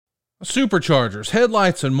Superchargers,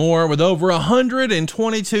 headlights, and more. With over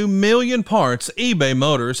 122 million parts, eBay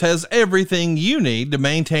Motors has everything you need to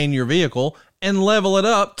maintain your vehicle and level it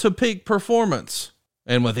up to peak performance.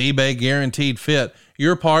 And with eBay Guaranteed Fit,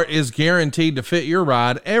 your part is guaranteed to fit your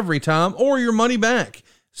ride every time or your money back.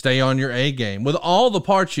 Stay on your A game with all the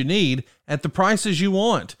parts you need at the prices you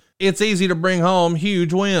want. It's easy to bring home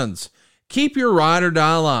huge wins. Keep your ride or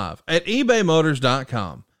die alive at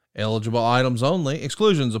ebaymotors.com. Eligible items only.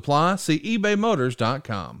 Exclusions apply. See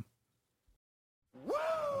ebaymotors.com.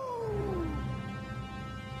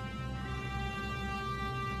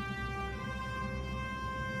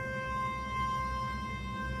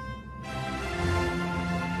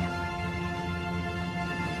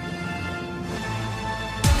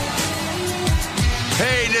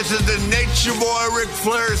 Hey, this is the Nature Boy Ric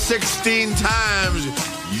Flair, 16 times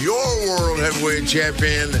your World Heavyweight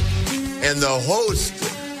Champion and the host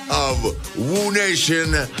of Wooooo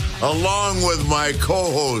Nation, along with my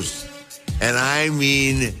co-host, and I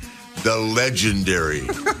mean the legendary.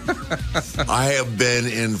 I have been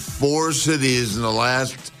in 4 cities in the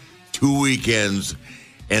last 2 weekends,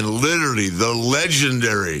 and literally the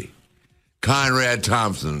legendary Conrad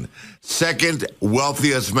Thompson, second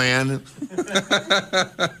wealthiest man,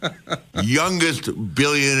 youngest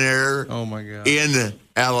billionaire in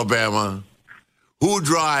Alabama, who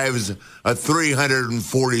drives a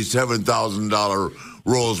 $347,000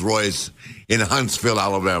 Rolls Royce in Huntsville,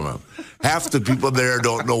 Alabama. Half the people there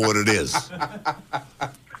don't know what it is.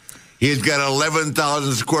 He's got an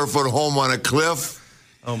 11,000 square foot home on a cliff.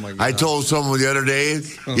 Oh my God. I told someone the other day,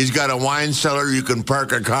 he's got a wine cellar you can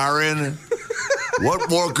park a car in.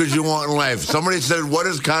 What more could you want in life? Somebody said, what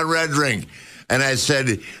does Conrad drink? And I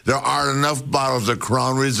said, there are enough bottles of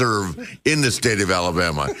Crown Reserve in the state of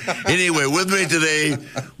Alabama. Anyway, with me today,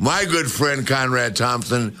 my good friend Conrad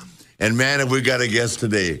Thompson. And man, have we got a guest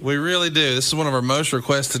today. We really do. This is one of our most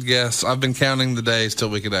requested guests. I've been counting the days till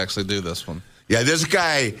we could actually do this one. Yeah, this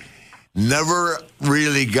guy never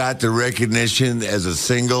really got the recognition as a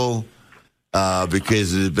single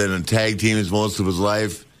because he's been in tag teams most of his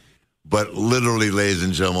life. But literally, ladies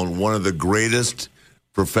and gentlemen, one of the greatest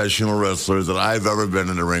professional wrestlers that I've ever been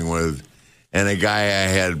in the ring with, and a guy I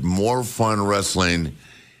had more fun wrestling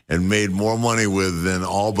and made more money with than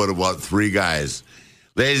all but about 3 guys.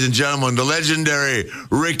 Ladies and gentlemen, the legendary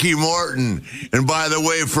Ricky Morton. And by the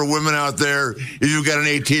way, for women out there, if you've got an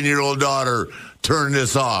 18-year-old daughter, turn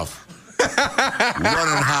this off. Run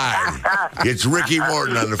and hide. It's Ricky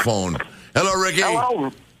Morton on the phone. Hello, Ricky.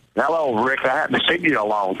 Hello, Rick. I haven't seen you in a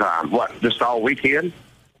long time. What, just all weekend?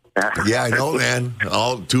 Yeah, I know, man.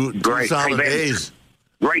 All two solid days.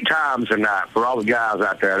 Great times, and for all the guys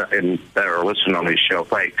out there that are listening on this show,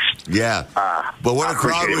 thanks. Yeah. But what a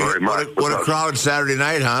crowd! What a crowd Saturday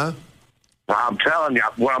night, huh? I'm telling you,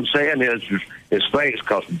 what I'm saying is thanks,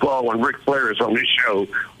 because Bo and Ric Flair is on this show,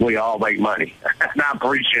 we all make money. And I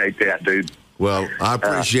appreciate that, dude. Well, I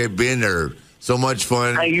appreciate being there. So much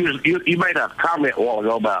fun. Hey, you made a comment a while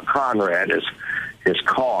ago about Conrad, his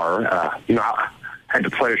car. I had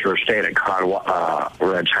the pleasure of staying at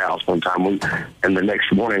Conrad's house one time, and the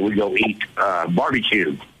next morning we go eat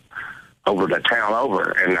barbecue over the town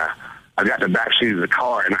over, and I got the back seat of the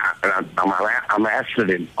car, and I'm asking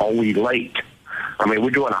him, are we late? I mean,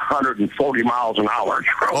 we're doing 140 miles an hour.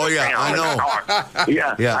 Oh, yeah, I know.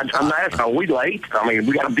 Yeah. I'm asking, are we late? I mean,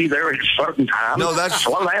 we got to be there at a certain time. No, that's...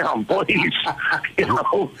 Slow down, please.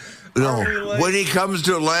 No. When he comes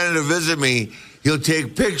to Atlanta to visit me, he'll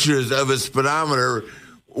take pictures of his speedometer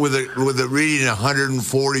with it reading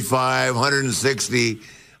 145, 160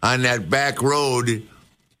 on that back road.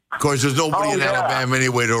 Of course, there's nobody in Alabama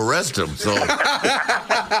anyway to arrest him. So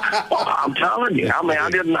well, I'm telling you, I mean, I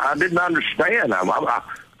didn't understand. I got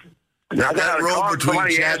that road between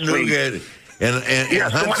Chattanooga and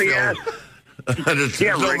Huntsville. There's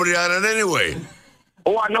nobody on it anyway.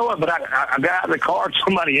 Oh, I know it, but I got out of the car and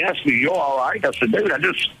somebody asked me, "You all right?" I said, "Dude, I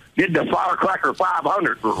just did the Firecracker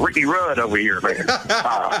 500 for Ricky Rudd over here, man."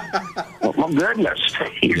 My goodness,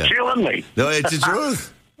 you're killing me. No, it's the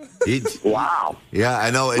truth. Wow. Yeah, I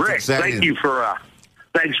know. It's Rick, exciting.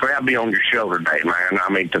 thanks for having me on your show today, man.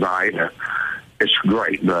 I mean, tonight, it's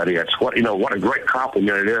great, buddy. It's what a great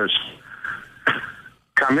compliment it is.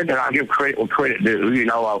 Come in and I give credit where credit due.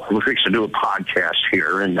 We're fixing to do a podcast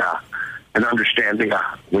here, and understanding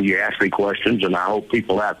when you ask me questions, and I hope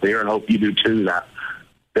people out there, and hope you do too, that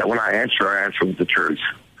when I answer with the truth.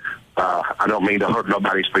 I don't mean to hurt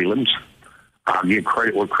nobody's feelings. I'll give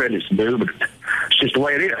credit where credit's due, but it's just the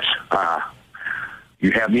way it is.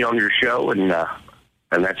 You have me on your show, and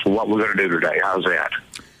that's what we're going to do today. How's that?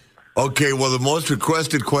 Okay, well, the most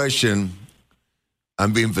requested question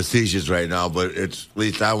I'm being facetious right now, but it's at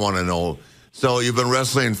least I want to know. So you've been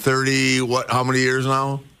wrestling 30, how many years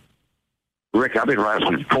now? Rick, I've been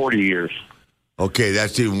wrestling 40 years. Okay,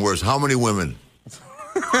 that's even worse. How many women?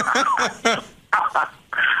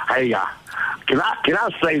 Hey, can I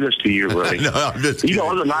say this to you, really? No, I'm just kidding. You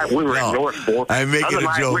know, the other night we were in North Fork. I'm making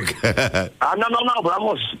a joke. No,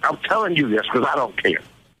 but I'm telling you this because I don't care.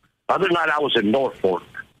 Other night I was in North Fork.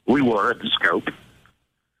 We were at the Scope.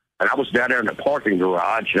 And I was down there in the parking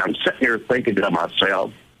garage, and I'm sitting here thinking to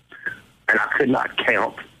myself, and I could not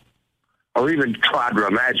count or even try to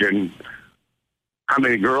imagine how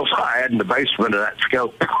many girls I had in the basement of that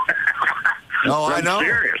Scope. Oh, I know.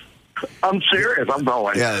 I'm serious. I'm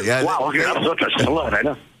going, wow, look at I'm such a slut, I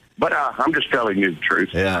know. But I'm just telling you the truth.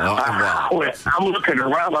 Yeah, wow. I'm looking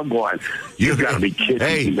around. I'm going, you've got to be kidding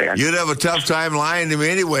me, man. You'd have a tough time lying to me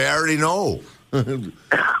anyway. I already know.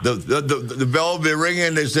 the bell will be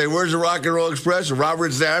ringing. They say, "Where's the Rock and Roll Express?" And Robert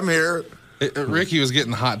would say, "I'm here." Ricky was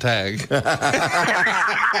getting the hot tag. Oh,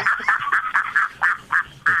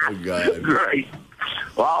 God. Great.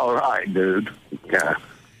 Well, all right, dude. Yeah.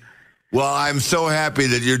 Well, I'm so happy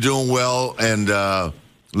that you're doing well and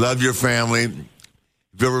love your family. Have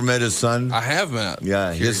you ever met his son? I have met.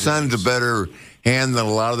 Yeah, his son's a better hand than a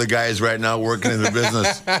lot of the guys right now working in the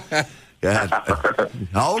business. Yeah.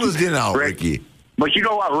 How old is he now, Ricky? But you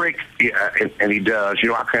know what, Rick, and he does, you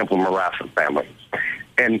know, I come from a wrestling family.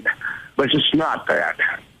 But it's just not that.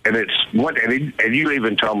 And it's what, and you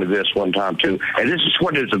even told me this one time too. And this is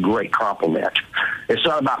what is a great compliment. It's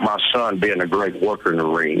not about my son being a great worker in the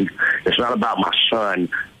ring. It's not about my son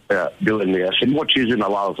doing this. And what you in a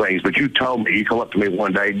lot of things. But you told me, you come up to me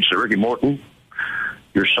one day and you said, Ricky Morton,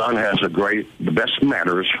 your son has the best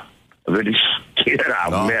manners of any kid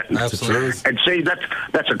I've met. Absolutely. And see,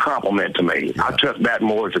 that's a compliment to me. Yeah. I took that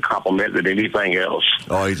more as a compliment than anything else.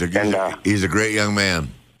 Oh, he's a great young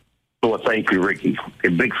man. Well, thank you, Ricky. A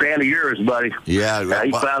big fan of yours, buddy. Yeah.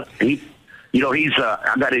 He's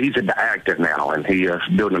an actor now, and he is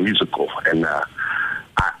doing a musical. And I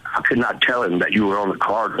could not tell him that you were on the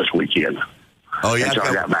card this weekend. Oh, yeah. Until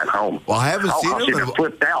I got back home. Well, I haven't seen him.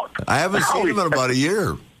 Flipped out. I haven't seen him in about a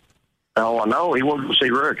year. Oh, I know. He wanted to see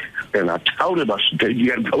Rick. And I told him, I said, dude, you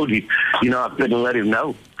got to go. I couldn't let him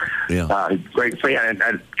know. Yeah. Great fan.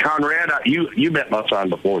 And Conrad, you met my son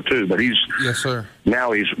before, too. But yes, sir.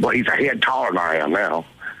 Now he's a head taller than I am now.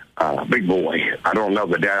 Big boy. I don't know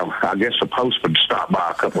the damn. I guess the postman stopped by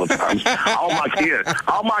a couple of times. all my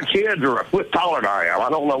kids are a foot taller than I am. I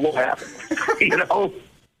don't know what happened. You know?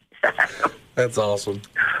 That's awesome.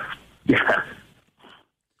 Yeah.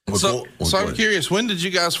 So I'm curious, when did you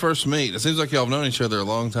guys first meet? It seems like y'all have known each other a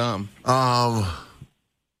long time.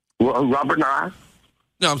 Robert and I?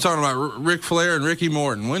 No, I'm talking about Ric Flair and Ricky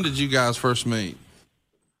Morton. When did you guys first meet?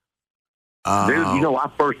 Dude, I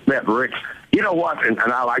first met Rick. You know what? And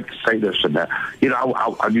I like to say this and that.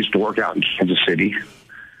 I used to work out in Kansas City.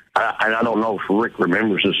 And I don't know if Rick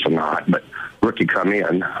remembers this or not, but Ricky come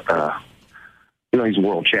in. He's a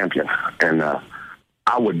world champion. And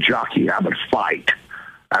I would jockey. I would fight.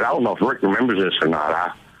 And I don't know if Rick remembers this or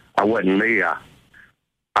not. I wasn't me.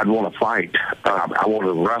 I'd want to fight. I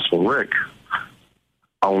wanted to wrestle Rick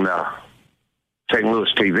on St. Louis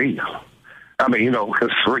TV. I mean,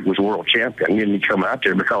 because Rick was world champion. You didn't come out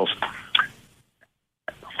there because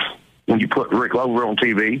when you put Rick over on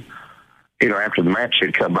TV, after the match,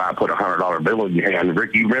 he'd come by and put a $100 bill in your hand.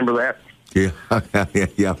 Rick, you remember that? Yeah.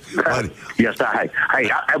 Yeah. Yes,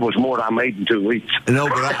 that was more than I made in 2 weeks. No,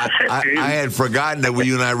 but I had forgotten that when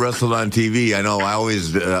you and I wrestled on TV. I know I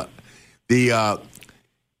always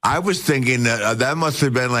I was thinking that must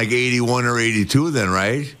have been like 81 or 82 then,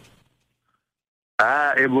 right?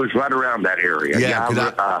 It was right around that area.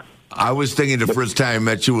 Yeah, I was thinking the first time I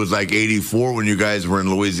met you was like 84 when you guys were in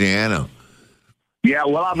Louisiana. Yeah,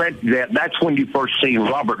 well, I meant that. That's when you first seen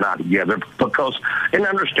Robert and I together because, and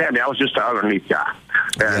understand me, I was just an underneath guy,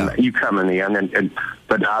 and you coming in,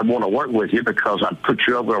 but I'd want to work with you because I'd put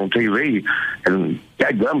you over on TV, and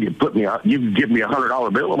dadgum, you give me a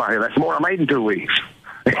 $100 bill in my hand. That's more I made in 2 weeks.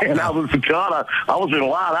 And I was in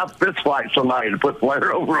line. I fist fight somebody to put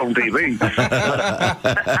Flair over on TV.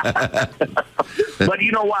 But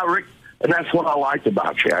you know what, Rick? And that's what I liked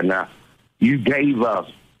about you. And you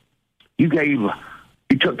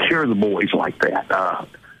took care of the boys like that.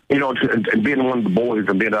 And being one of the boys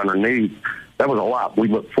and being underneath, that was a lot we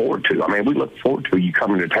look forward to. I mean, we look forward to you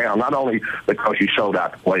coming to town, not only because you sold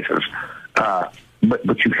out the places,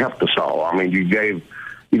 but you helped us all. I mean, you gave.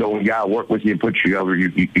 When God worked with you and put you over,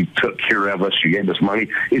 you took care of us. You gave us money.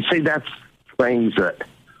 You see, that's things that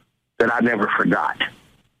I never forgot.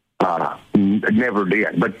 Never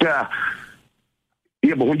did. But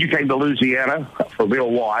Yeah, but when you came to Louisiana for Bill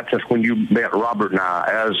Watts, that's when you met Robert and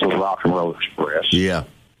I as the Rock and Roll Express. Yeah.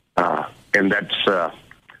 And that's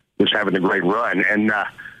was having a great run. And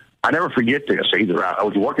I never forget this either. I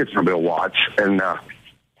was working for Bill Watts, and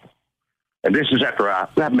this is after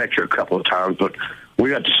I've met you a couple of times, but we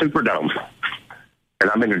got the Superdome. And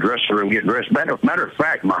I'm in the dressing room getting dressed. Matter of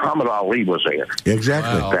fact, Muhammad Ali was there.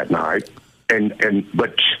 Exactly. That night.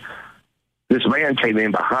 But this man came in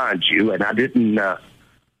behind you, and I didn't know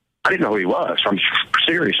who he was. I'm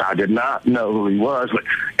serious. I did not know who he was. But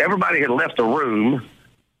everybody had left the room,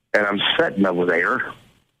 and I'm sitting over there.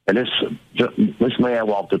 And this man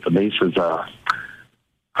walked up to me and says,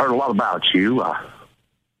 heard a lot about you.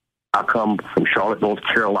 I come from Charlotte, North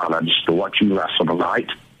Carolina, just to watch you wrestle tonight.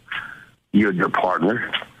 You and your partner.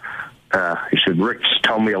 He said, Rick's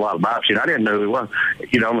told me a lot about you. And I didn't know who he was.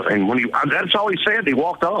 And when that's all he said. He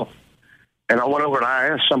walked off. And I went over and I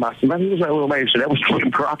asked somebody, I said, man, who was that little man? He said, that was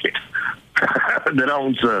Jim Crockett. That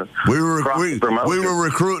owns we were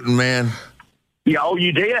recruiting, man. Yeah, oh,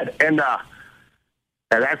 you did. And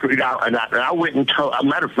after I went and told, as a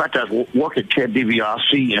matter of fact, I was working Ted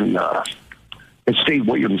DiBiase and Steve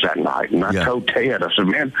Williams that night. And I told Ted, I said,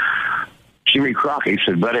 man, Jimmy Crockett, he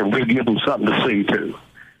said, buddy, we'll give him something to see to.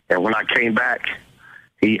 And when I came back,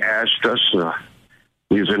 he asked us,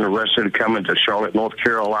 he was interested in coming to Charlotte, North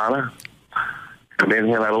Carolina. And then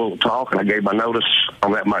he had a little talk, and I gave my notice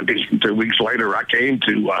on that Monday. 2 weeks later, I came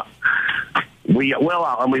to, we did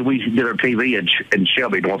our TV in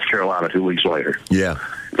Shelby, North Carolina 2 weeks later. Yeah.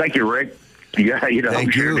 Thank you, Rick. Yeah,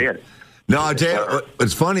 Thank you. Did. No, I tell you,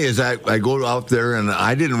 what's funny is I go out there, and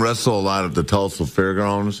I didn't wrestle a lot at the Tulsa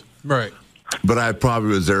Fairgrounds. Right. But I probably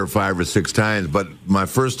was there 5 or 6 times. But my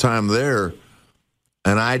first time there,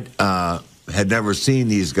 and I had never seen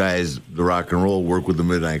these guys, the Rock and Roll, work with the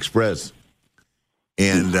Midnight Express.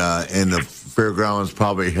 And the fairgrounds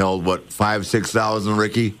probably held, 5,000-6,000,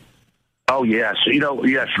 Ricky? Oh, yes.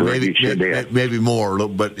 Yes, Ricky. Maybe more,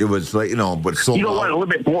 but it was like, but so. You know what, a little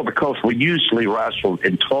bit more because we usually wrestled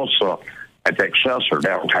in Tulsa at the Uncensored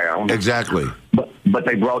downtown. Exactly. But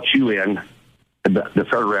they brought you in, the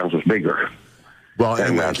fairgrounds was bigger. Well,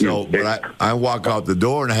 anyway, but I walk out the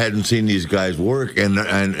door and I hadn't seen these guys work, and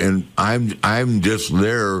I'm just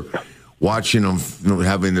there watching them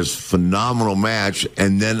having this phenomenal match,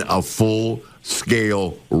 and then a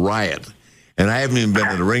full-scale riot, and I haven't even been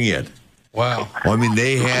in the ring yet. Wow! Well, I mean,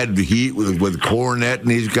 they had the heat with Cornette and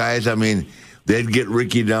these guys. I mean, they'd get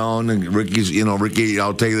Ricky down, and Ricky.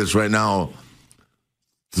 I'll tell you this right now: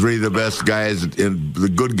 3 of the best guys,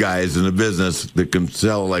 the good guys in the business that can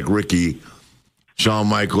sell like Ricky. Shawn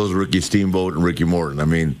Michaels, Ricky Steamboat, and Ricky Morton. I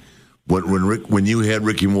mean, when you had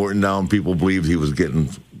Ricky Morton down, people believed he was getting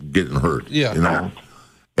hurt. Yeah,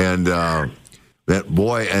 and that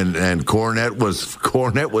boy and Cornette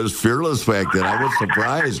was fearless back then. I was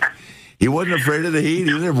surprised. He wasn't afraid of the heat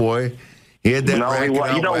either, boy. He had that. No,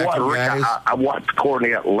 you know what, Rick? I watched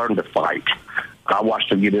Cornette learn to fight. I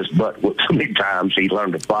watched him get his butt whipped so many times he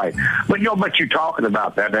learned to fight. But you're talking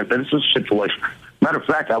about that, and this is a situation. Matter of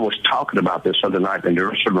fact, I was talking about this other night in the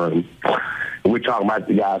dressing room. We're talking about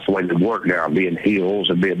the guys the way they work now, being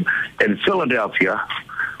heels and Philadelphia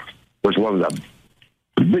was one of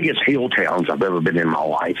the biggest heel towns I've ever been in my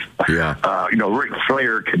life. Yeah. Ric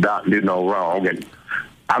Flair could not do no wrong, and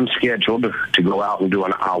I'm scheduled to go out and do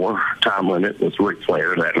an hour time limit with Ric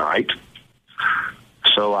Flair that night.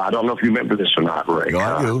 So I don't know if you remember this or not, Rick. No,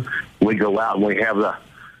 I do. We go out and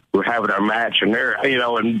we're having our match, and there,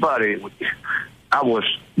 and buddy, I was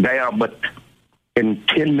down, but in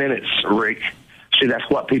 10 minutes, Rick, see, that's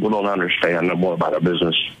what people don't understand no more about our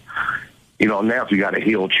business. Now if you got a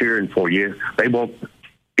heel cheering for you, they want,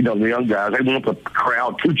 the young guys, they want the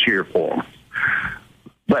crowd to cheer for them.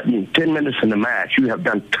 But in 10 minutes in the match, you have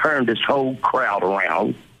done turned this whole crowd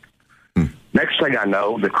around. Next thing I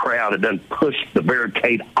know, the crowd had done pushed the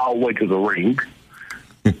barricade all the way to the ring.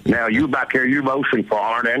 Now you back there, you're motioning for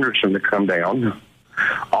Arn Anderson to come down.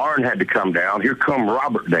 Arn had to come down. Here come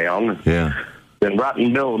Robert down. Yeah. Then right in the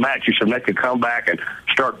middle of the match, you said, make a come back and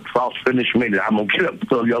start false finish me. I'm going to get up and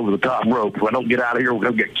throw you over the top rope. If I don't get out of here, we're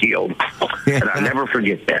going to get killed. And I never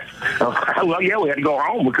forget that. Well, yeah, we had to go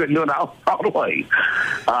home. We couldn't do it all the way.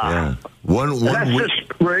 Yeah.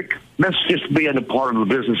 Rick, that's just being a part of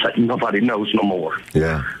the business that nobody knows no more.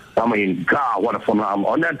 Yeah. I mean, God, what a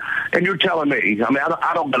phenomenal. And you're telling me,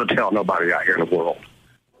 I don't got to tell nobody out here in the world.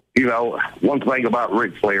 One thing about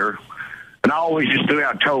Ric Flair, and I always just do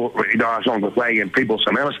I told, I was on the thing, and people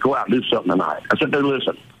say, man, let's go out and do something tonight. I said, dude,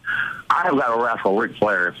 listen, I have got to wrestle Ric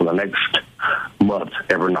Flair for the next month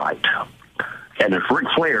every night. And it's Ric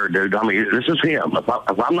Flair, dude. I mean, this is him. If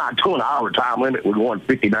I'm not doing an hour time limit, we're going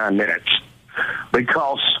 59 minutes.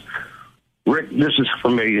 Because, Rick, this is for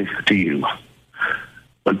me to you.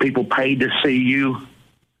 When people paid to see you,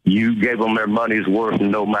 you gave them their money's worth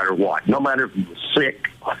no matter what. No matter if you were sick,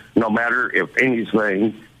 no matter if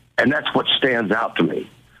anything. And that's what stands out to me.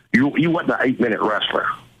 You wasn't an 8-minute wrestler.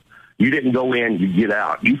 You didn't go in, you get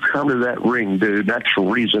out. You come to that ring, dude. That's the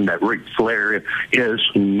reason that Ric Flair is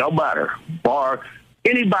no matter, bar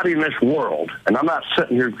anybody in this world. And I'm not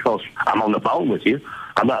sitting here because I'm on the phone with you.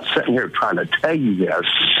 I'm not sitting here trying to tell you this.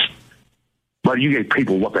 But you gave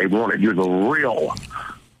people what they wanted. You're the real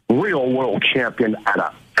world champion out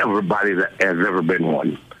of everybody that has ever been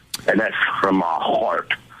one. And that's from my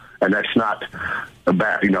heart. And that's not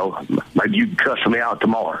about, maybe you can cuss me out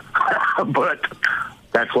tomorrow. But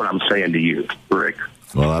that's what I'm saying to you, Rick.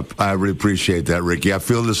 Well, I really appreciate that, Ricky. I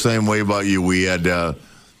feel the same way about you. We had,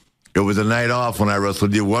 it was a night off when I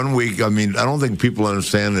wrestled you. 1 week, I mean, I don't think people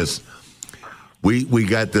understand this. We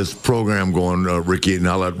got this program going, Ricky, and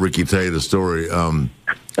I'll let Ricky tell you the story.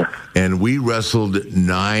 And we wrestled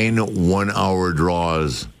 9 one-hour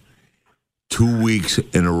draws 2 weeks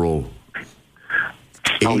in a row.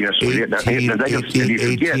 Yes, we did.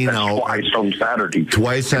 18 hours. Twice on Saturday.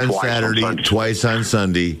 Twice on Saturday, twice on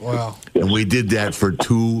Sunday. Wow. And we did that for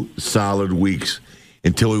 2 solid weeks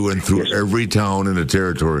until we went through every town in the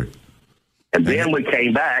territory. And then we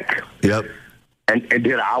came back. Yep. And did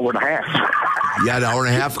an hour and a half. Yeah, an hour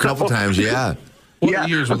and a half, a couple times, yeah.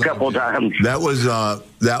 A couple times. That was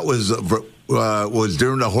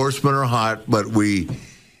during the Horsemen Are Hot, but we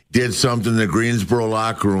did something in the Greensboro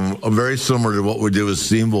locker room, very similar to what we did with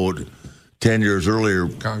Steamboat 10 years earlier.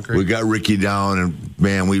 Concrete. We got Ricky down, and,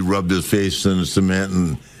 man, we rubbed his face in the cement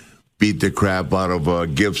and beat the crap out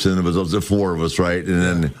of Gibson. It was the 4 of us, right? And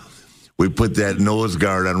then we put that nose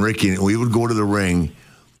guard on Ricky, and we would go to the ring,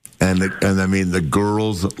 and I mean, the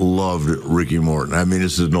girls loved Ricky Morton. I mean,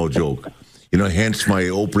 this is no joke. Hence my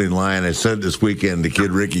opening line. I said this weekend to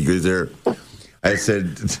Kid Ricky, because I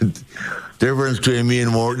said, the difference between me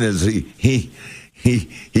and Morton is he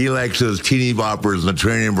likes those teeny boppers and the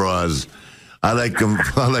training bras. I like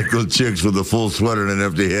those chicks with a full sweater and an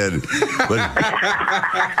empty head.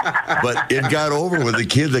 But it got over with the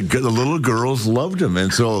kids. The little girls loved him.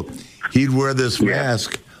 And so he'd wear this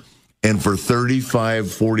mask, and for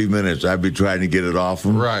 35, 40 minutes, I'd be trying to get it off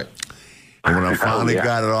him. Right. And when I finally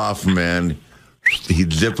got it off, man,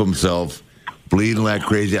 he'd zip himself, bleeding like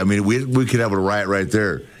crazy. I mean, we could have a riot right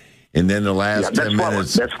there. And then the last 10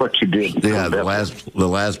 minutes. That's what you did. Yeah, the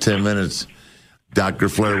last 10 minutes, Dr.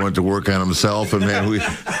 Flair went to work on himself, and man,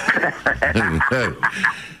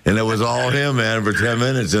 and it was all him, man, for 10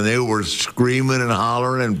 minutes, and they were screaming and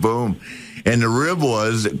hollering, and boom. And the rib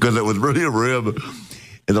was, because it was really a rib,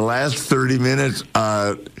 in the last 30 minutes,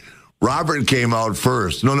 Robert came out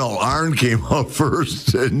first. No, Arn came out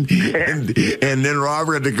first. And then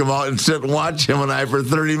Robert had to come out and sit and watch him and I for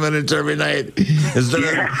 30 minutes every night.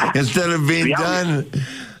 Instead of being done,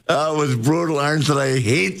 it was brutal. Arn said, I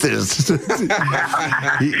hate this.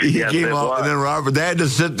 he came out, and then Robert, they had to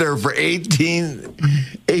sit there for 18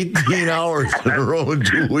 hours in a row in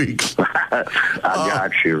 2 weeks. I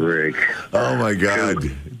got you, Rick. Oh, my God.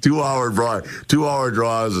 2 hour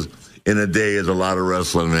draws in a day is a lot of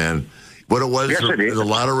wrestling, man. What it was is a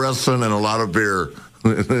lot of wrestling and a lot of beer.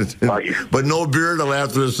 But no beer till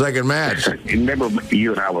after the second match. Remember,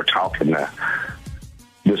 you and I were talking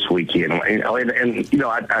this weekend, and I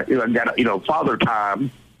got Father Time,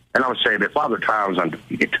 and I would say that Father Time's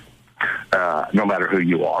undefeated, no matter who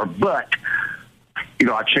you are. But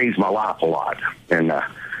I changed my life a lot, and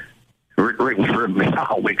Rick was ribbing me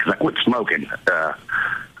all week because I quit smoking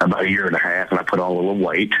about a year and a half, and I put on a little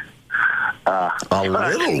weight. A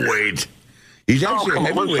little weight. He's actually a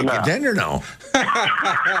heavyweight contender now.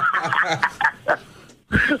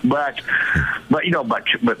 but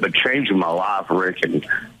changing my life, Rick,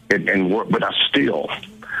 and work. But I still,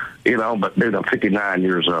 but dude, I'm 59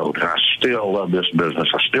 years old, and I still love this business.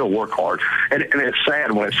 I still work hard, and it's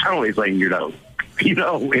sad when it's the only thing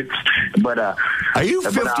it's. But are you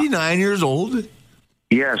 59 years old?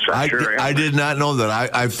 Yes, I sure am. I did not know that.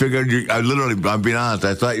 I figured I'm being honest,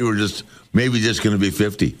 I thought you were maybe just going to be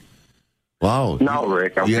 50. Wow. No,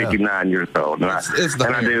 Rick, I'm 59 years old. It's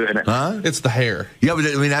the hair. It's the hair. Yeah, but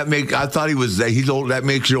I mean, I thought he's old. That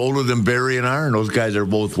makes you older than Barry and Arn. Those guys are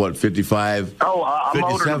both, 55? Oh, I'm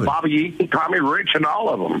older than Bobby Eaton, Tommy Rich, and all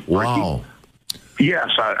of them. Wow. Ricky. Yes,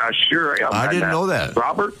 I sure am. I didn't know that.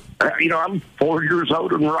 Robert, I'm 4 years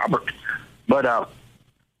older than Robert. But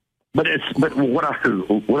But what I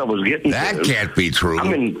was getting That can't be true.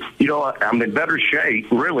 I'm in better shape,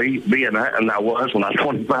 really, than I was when I was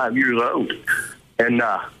 25 years old. And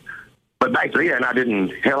but back then I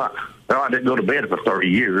didn't go to bed for 30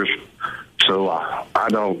 years. So I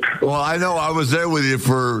don't. Well, I know I was there with you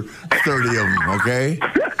for 30 of them. Okay.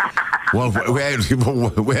 Well,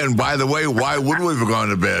 and by the way, why would we have gone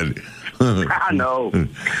to bed? I know.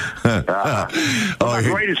 My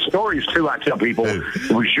greatest stories, too, I tell people,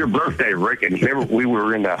 was your birthday, Rick. And we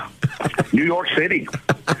were in New York City.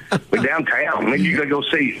 We're downtown. Maybe you got to go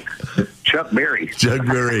see Chuck Berry. Chuck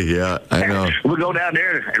Berry, yeah, I know. We go down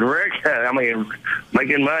there, and Rick,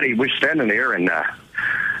 making money. We're standing there, and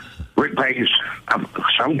Rick pays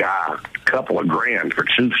some guy a couple of grand for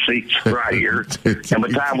 2 seats right here. And by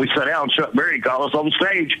the time we sat down, Chuck Berry called us on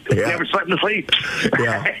stage. Yeah. Never sat in the seats.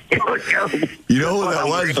 Yeah. You know who that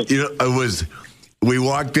was? We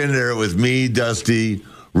walked in there with me, Dusty,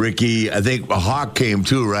 Ricky. I think Hawk came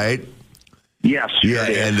too, right? Yes. Yeah,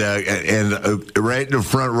 and right in the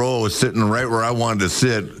front row, sitting right where I wanted to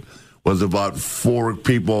sit, was about 4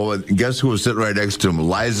 people. And guess who was sitting right next to him?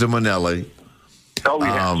 Liza Minnelli. Oh,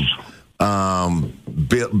 yes.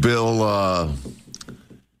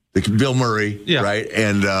 Bill Murray, yeah. Right?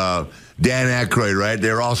 And Dan Aykroyd, right?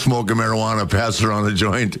 They're all smoking marijuana, passing around the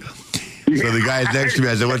joint. So the guy next to me,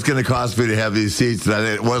 I said, what's going to cost me to have these seats? And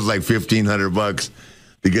it was like $1,500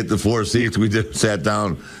 to get the 4 seats. We just sat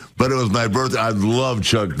down. But it was my birthday. I love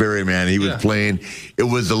Chuck Berry, man. He was playing. It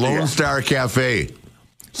was the Lone Star Cafe.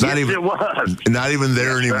 It's it was. Not even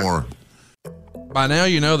there anymore. By now,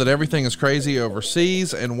 you know that everything is crazy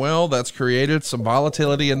overseas, and well, that's created some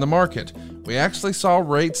volatility in the market. We actually saw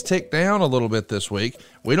rates tick down a little bit this week.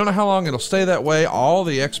 We don't know how long it'll stay that way. All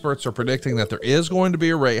the experts are predicting that there is going to be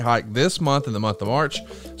a rate hike this month in the month of March.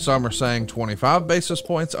 Some are saying 25 basis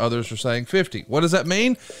points. Others are saying 50. What does that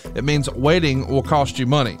mean? It means waiting will cost you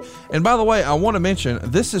money. And by the way, I want to mention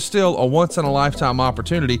this is still a once-in-a-lifetime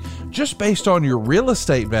opportunity just based on your real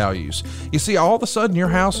estate values. You see, all of a sudden your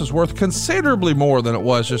house is worth considerably more than it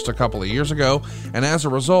was just a couple of years ago. And as a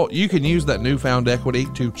result, you can use that newfound equity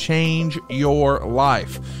to change your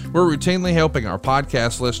life. We're routinely helping our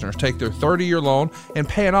podcast listeners take their 30-year loan and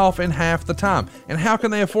pay it off in half the time. And how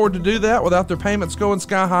can they afford to do that without their payments going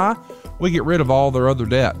sky high? We get rid of all their other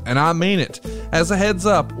debt. And I mean it. As a heads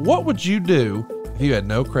up, what would you do if you had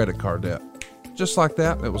no credit card debt? Just like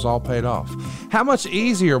that, it was all paid off. How much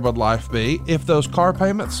easier would life be if those car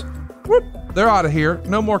payments, they're out of here,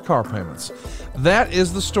 no more car payments. That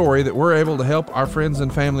is the story that we're able to help our friends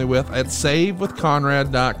and family with at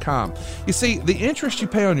SaveWithConrad.com. You see, the interest you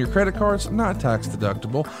pay on your credit cards, not tax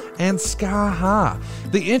deductible, and sky high.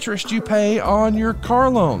 The interest you pay on your car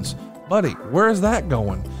loans, buddy, where is that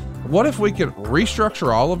going? What if we could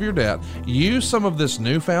restructure all of your debt, use some of this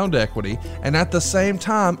newfound equity, and at the same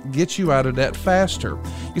time get you out of debt faster?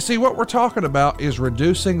 You see, what we're talking about is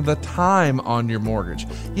reducing the time on your mortgage.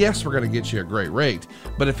 Yes, we're going to get you a great rate,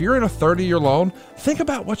 but if you're in a 30-year loan, think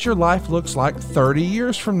about what your life looks like 30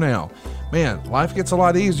 years from now. Man, life gets a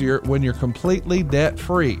lot easier when you're completely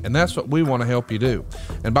debt-free, and that's what we want to help you do.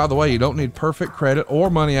 And by the way, you don't need perfect credit or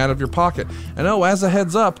money out of your pocket. And oh, as a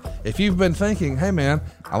heads up, if you've been thinking, hey man,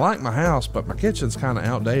 I like my house, but my kitchen's kind of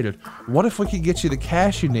outdated, what if we could get you the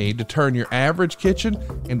cash you need to turn your average kitchen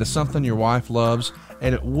into something your wife loves,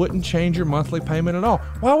 and it wouldn't change your monthly payment at all?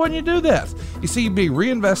 Why wouldn't you do that? You see, you'd be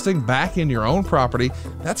reinvesting back in your own property.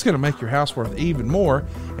 That's going to make your house worth even more.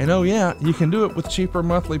 And oh yeah, you can do it with cheaper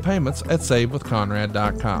monthly payments at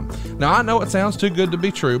SaveWithConrad.com. Now, I know it sounds too good to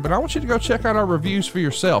be true, but I want you to go check out our reviews for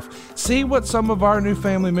yourself. See what some of our new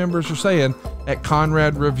family members are saying at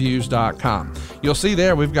ConradReviews.com. You'll see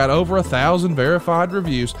there we've got over 1,000 verified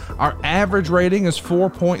reviews. Our average rating is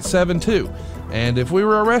 4.72. And if we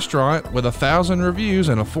were a restaurant with 1,000 reviews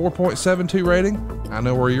and a 4.72 rating, I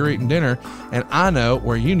know where you're eating dinner, and I know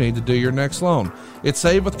where you need to do your next loan. It's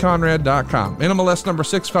SaveWithConrad.com. NMLS number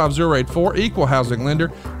 65084, equal housing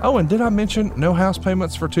lender. Oh, and did I mention no house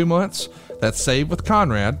payments for 2 months? That's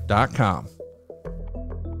SaveWithConrad.com.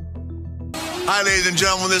 Hi, ladies and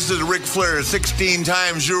gentlemen. This is Ric Flair, 16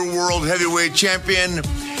 times your world heavyweight champion.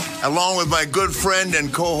 Along with my good friend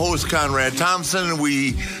and co-host Conrad Thompson,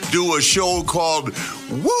 we do a show called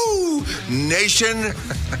Wooooo Nation,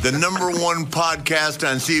 the #1 podcast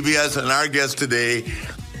on CBS. And our guest today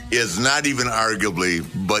is not even arguably,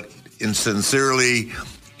 but sincerely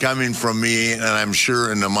coming from me, and I'm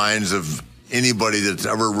sure in the minds of anybody that's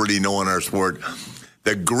ever really known our sport,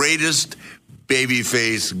 the greatest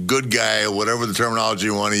babyface, good guy, whatever the terminology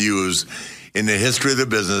you want to use, in the history of the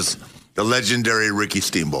business, the legendary Ricky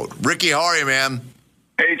Steamboat. Ricky, how are you, man?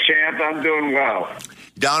 Hey, champ, I'm doing well.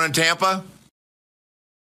 Down in Tampa?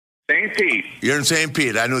 St. Pete. You're in St.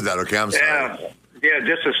 Pete. I knew that. Okay, I'm sorry. Yeah,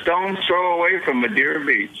 just a stone's throw away from Madeira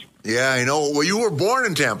Beach. Yeah, I know. Well, you were born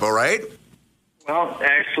in Tampa, right? Well,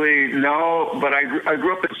 actually, no, but I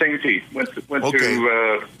grew up in St. Pete. Went to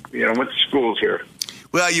schools here.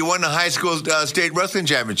 Well, you won the high school state wrestling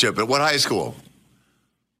championship at what high school?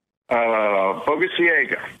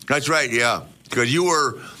 Bogosiega. That's right, yeah. Because you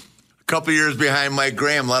were a couple years behind Mike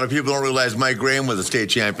Graham. A lot of people don't realize Mike Graham was a state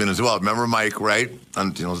champion as well. Remember Mike, right?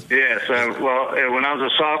 Yes. When I was a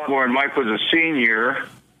sophomore and Mike was a senior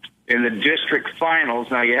in the district finals,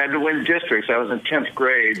 now you had to win districts. I was in 10th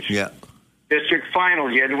grade. Yeah. District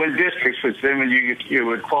finals, you had to win districts, which then you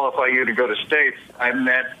would qualify you to go to states. I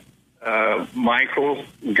met Michael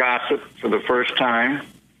Gossett for the first time,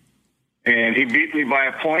 and he beat me by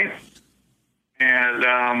a point. And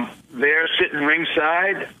there, sitting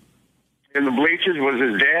ringside in the bleachers, was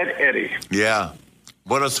his dad, Eddie. Yeah.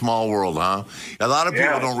 What a small world, huh? A lot of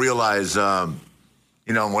people don't realize,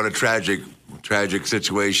 what a tragic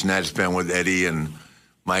situation that's been with Eddie and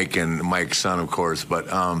Mike and Mike's son, of course. But,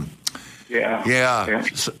 yeah.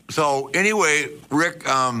 So anyway, Rick,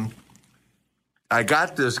 I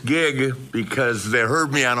got this gig because they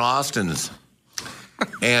heard me on Austin's.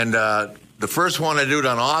 And the first one I did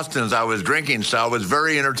on Austin's, I was drinking, so I was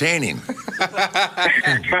very entertaining.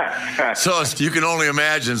 So you can only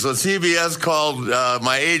imagine. So CBS called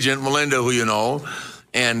my agent, Melinda, who you know,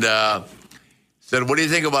 and said, what do you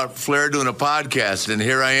think about Flair doing a podcast? And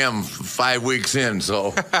here I am 5 weeks in.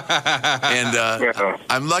 So, and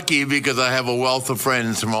I'm lucky because I have a wealth of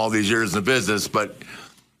friends from all these years in the business, but,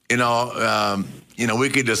 we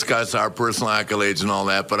could discuss our personal accolades and all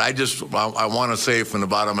that, but I want to say from the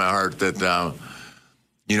bottom of my heart that,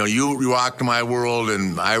 you rocked my world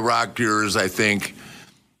and I rocked yours, I think,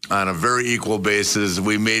 on a very equal basis.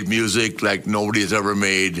 We made music like nobody's ever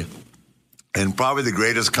made. And probably the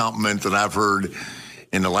greatest compliment that I've heard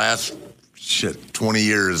in the last 20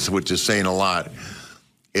 years, which is saying a lot,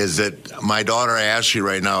 is that my daughter Ashley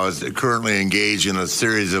right now is currently engaged in a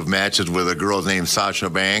series of matches with a girl named Sasha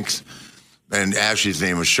Banks. And Ashley's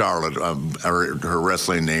name is Charlotte, her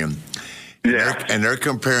wrestling name. Yeah. And they're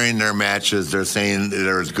comparing their matches. They're saying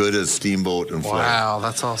they're as good as Steamboat and Flair. Wow,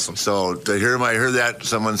 that's awesome. So to hear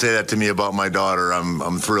someone say that to me about my daughter,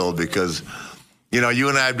 I'm thrilled because, you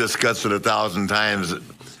and I have discussed it 1,000 times.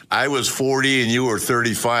 I was 40 and you were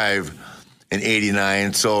 35 in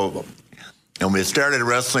 '89. So, and we started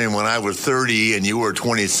wrestling when I was 30 and you were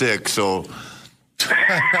 26. So.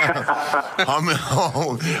 How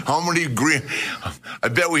many I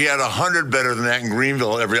bet we had 100 better than that in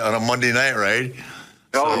Greenville on a Monday night, right?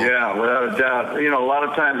 Oh, yeah, without a doubt. A lot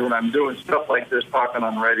of times when I'm doing stuff like this, talking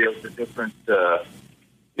on radio to different,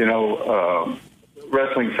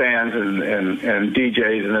 wrestling fans and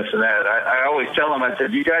DJs and this and that, I always tell them, I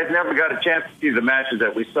said, you guys never got a chance to see the matches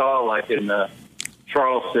that we saw, like in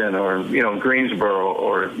Charleston or, Greensboro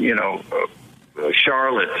or,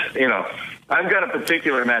 Charlotte, I've got a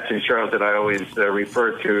particular match in Charlotte that I always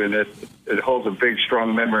refer to, and it holds a big,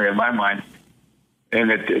 strong memory in my mind.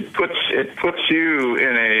 And it puts you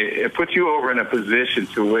over in a position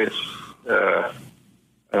to which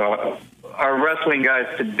our wrestling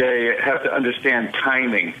guys today have to understand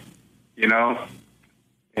timing,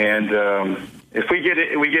 And if we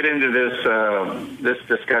get into this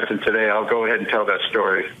discussion today, I'll go ahead and tell that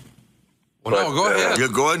story. Well, no, go ahead. You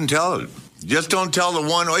go ahead and tell it. Just don't tell the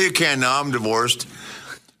one. Oh, you can now. I'm divorced.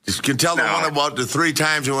 You can tell the one about the 3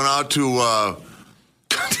 times you went out to. What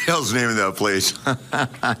the hell's the name of that place?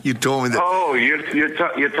 You told me that. Oh, you're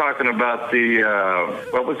talking about the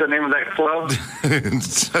what was the name of that club?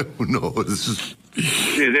 No,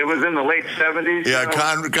 it was in the late 70s. Yeah,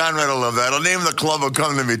 Conrad will love that. I'll name the club. Will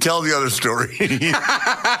come to me. Tell the other story.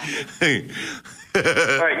 All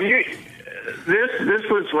right, this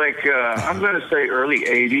was like I'm going to say early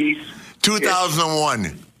 80s.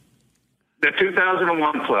 2001. The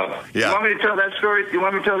 2001 club. Yeah. You want me to tell that story?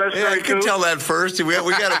 Yeah, I can tell that first. We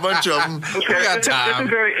got a bunch of them. Okay. We got time.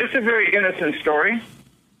 It's a very innocent story.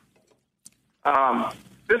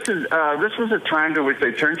 This was a time to which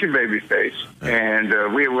they turned you babyface, and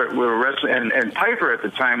we were wrestling, and Piper at the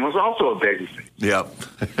time was also a babyface. Yep.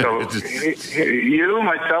 So you,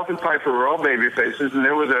 myself, and Piper were all babyfaces, and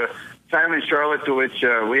there was a time in Charlotte to which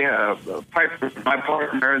we have Piper, my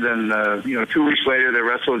partner. Then 2 weeks later, they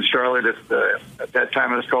wrestled in Charlotte at that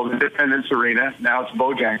time it was called Independence Arena. Now it's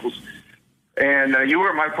Bojangles, and you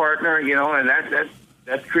were my partner. And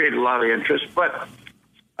that created a lot of interest. But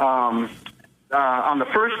on the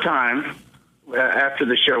first time after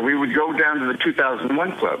the show, we would go down to the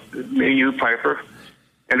 2001 club, me, you, Piper,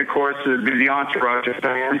 And, of course, there'd be the entourage of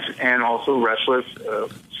fans and also wrestlers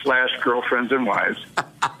 / girlfriends and wives.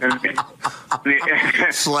 And,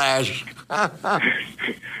 Slash. and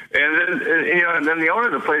then the owner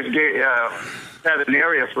of the place had an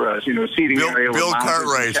area for us, seating area. Bill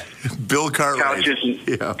Cartwright. Bill Cartwright.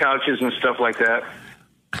 Couches and stuff like that.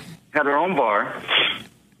 Had our own bar.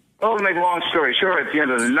 Oh, to make a long story short, at the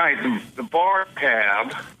end of the night, the bar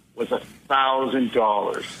tab was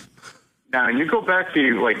 $1,000. Now, you go back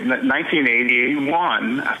to like 1980,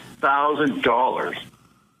 81, $1,000.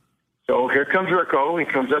 So here comes Rico. He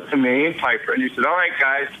comes up to me and Piper, and he said, "All right,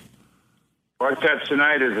 guys, bar tab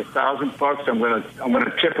tonight is $1,000. I'm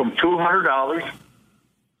gonna tip them $200.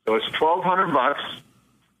 So it's $1,200,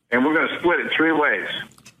 and we're gonna split it 3 ways."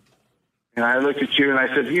 And I looked at you and I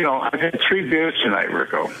said, "I've had 3 beers tonight,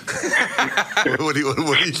 Rico." What do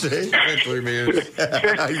you say? 3 beers.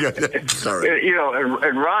 Sorry.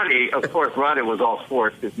 And Roddy, of course, Roddy was all for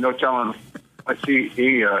it. There's no telling what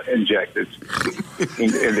he injected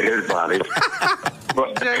into his body.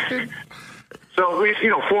 So we,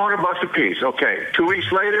 $400 a piece. Okay. 2 weeks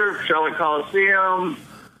later, Charlotte Coliseum.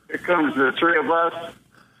 Here comes the 3 of us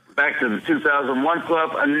back to the 2001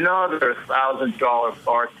 club. Another $1,000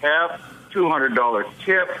 bar tab. $200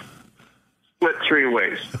 tip, split 3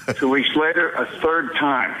 ways. 2 weeks later, a third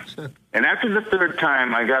time. And after the third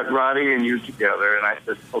time, I got Roddy and you together, and I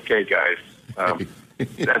said, "Okay, guys,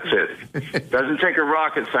 that's it. Doesn't take a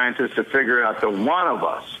rocket scientist to figure out the one of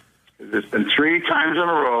us. It's been 3 times in a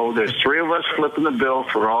row. There's 3 of us flipping the bill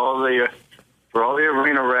for all the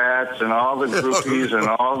arena rats and all the groupies and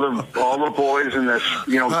all the boys and the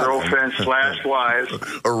girlfriends / wives.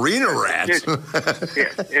 Arena rats.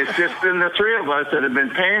 It's just been the 3 of us that have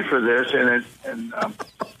been paying for this,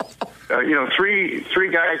 three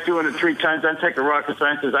guys doing it 3 times. Doesn't take a rocket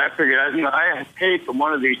scientist. I figured I had paid for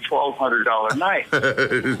one of these $1,200 nights,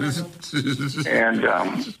 and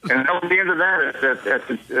at the end of that, at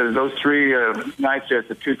those 3 nights at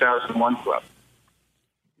the 2001 club.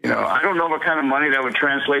 I don't know what kind of money that would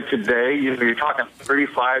translate today. You're talking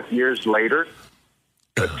 35 years later.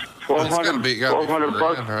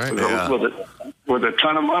 $1,200 with a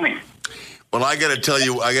ton of money. Well, I got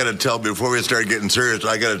to tell before we start getting serious,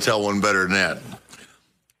 I got to tell one better than that.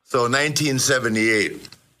 So 1978,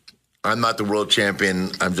 I'm not the world champion.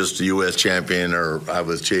 I'm just the U.S. champion, or I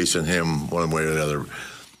was chasing him one way or the other.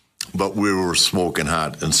 But we were smoking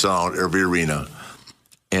hot and selling out every arena.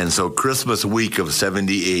 And so Christmas week of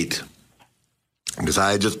 78, because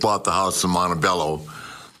I had just bought the house in Montebello,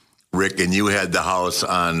 Rick, and you had the house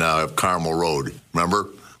on Carmel Road, remember?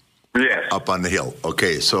 Yes. Up on the hill.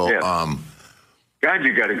 Okay, so... Yes. God,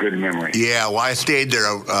 you got a good memory. Yeah, well, I stayed there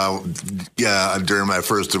during my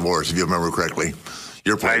first divorce, if you remember correctly.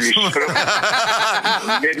 Your place. Midnight.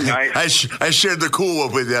 I shared the Cool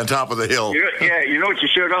Whip with you on top of the hill. You know what you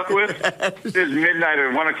showed up with? It was midnight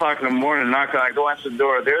or 1 o'clock in the morning. Knock on. I go answer the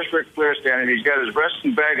door. There's Ric Flair standing. He's got his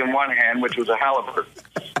wrestling bag in one hand, which was a halibut,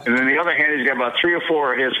 and in the other hand, he's got about 3 or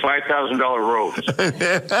 4 of his $5,000 robes.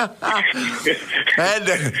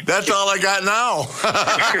 That's all I got now.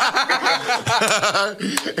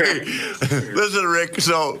 Hey, listen, Rick.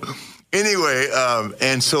 So. Anyway,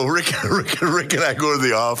 and so Rick and I go to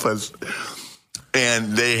the office,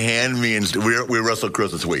 and they hand me, and we wrestled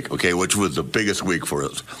Christmas week, okay, which was the biggest week for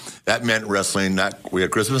us. That meant wrestling. We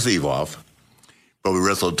had Christmas Eve off, but we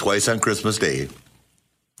wrestled twice on Christmas Day,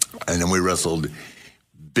 and then we wrestled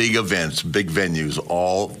big events, big venues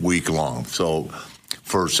all week long. So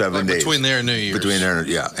for 7 days between there and New Year's.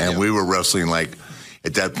 And we were wrestling like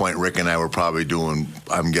at that point. Rick and I were probably doing,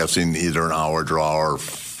 I'm guessing, either an hour draw or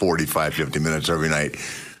 45, 50 minutes every night,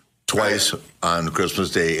 twice on Christmas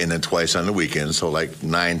Day and then twice on the weekend. So like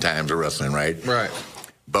 9 times of wrestling, right? Right.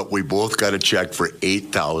 But we both got a check for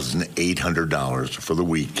 $8,800 for the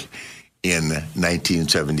week in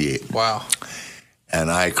 1978. Wow. And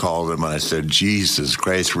I called him and I said, "Jesus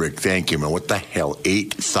Christ, Rick, thank you, man. What the hell,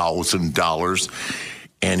 $8,000?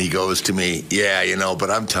 And he goes to me, "Yeah, but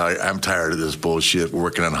I'm tired of this bullshit,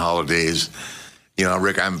 working on holidays.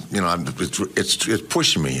 Rick, it's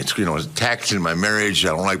pushing me. It's, it's taxing my marriage. I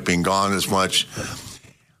don't like being gone as much."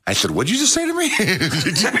 I said, "What'd you just say to me?"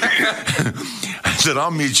 I said,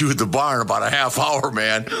 "I'll meet you at the bar in about a half hour,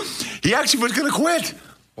 man." He actually was going to quit.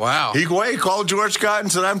 Wow. He called George Scott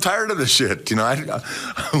and said, "I'm tired of this shit.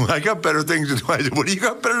 I got better things to do." I said, "What do you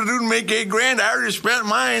got better to do than make $8,000? I already spent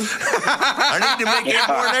mine. I need to make 8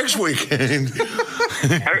 more next week."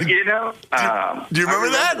 Do you remember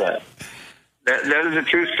that? That is a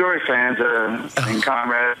true story, fans and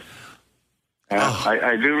comrades.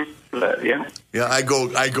 I do. Yeah. Yeah, I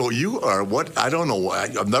go, you are what? I don't know.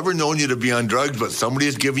 I've never known you to be on drugs, but somebody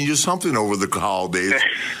is giving you something over the holidays.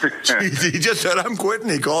 He just said, I'm quitting.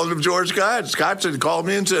 He called him George Scott. Scott called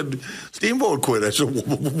me and said, Steamboat quit. I said,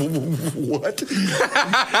 what?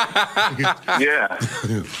 Yeah.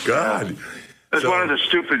 God. That's one of the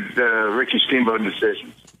stupid Ricky Steamboat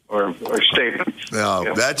decisions or statements.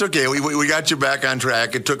 No, that's okay. We got you back on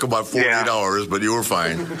track. It took about 48 hours, but you were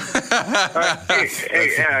fine. Is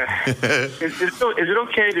it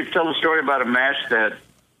okay to tell a story about a match that,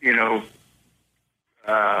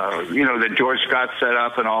 that George Scott set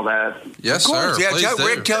up and all that? Yes, sir. Yeah,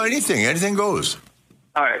 Rick, tell anything. Anything goes.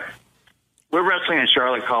 All right. We're wrestling in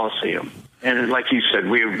Charlotte Coliseum. And like you said,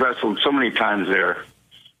 we have wrestled so many times there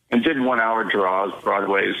and did 1 hour draws,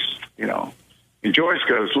 Broadways, And George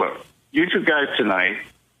goes, look, you two guys tonight,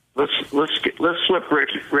 let's flip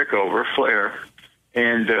Rick over, Flair,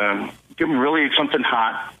 and give him really something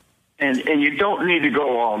hot. And you don't need to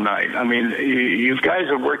go all night. I mean, you guys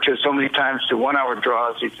have worked here so many times to 1 hour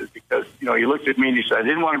draws. He said, because, you looked at me and he said, I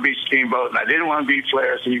didn't want to be Steamboat and I didn't want to be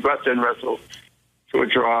Flair. So you go out there and wrestle to a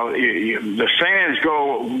draw. The fans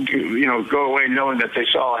go away knowing that they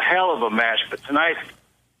saw a hell of a match. But tonight,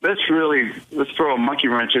 let's throw a monkey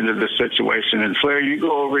wrench into this situation. And Flair, you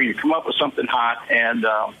go over, you come up with something hot, and,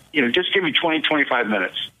 just give me 20, 25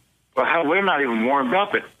 minutes. Well, hell, we're not even warmed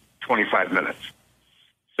up at 25 minutes.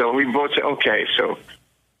 So we both said, okay. So,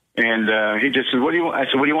 and he just said, what do you want? I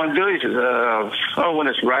said, what do you want to do? He says, when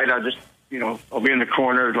it's right, I'll just, I'll be in the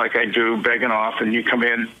corner like I do, begging off, and you come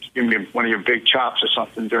in, give me one of your big chops or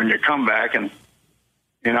something during your comeback, and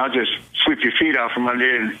I'll just sweep your feet out from under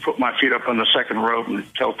you and put my feet up on the second rope and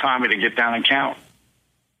tell Tommy to get down and count.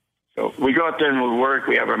 So we go out there and we work.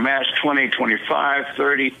 We have our match 20, 25,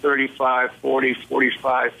 30, 35, 40,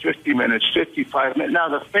 45, 50 minutes, 55 minutes. Now,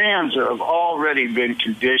 the fans have already been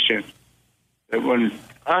conditioned that when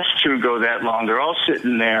us two go that long, they're all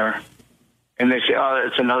sitting there and they say, oh,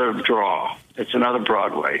 it's another draw. It's another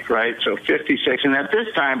Broadway, right? So 56. And at this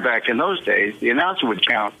time, back in those days, the announcer would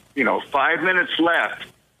count, 5 minutes left,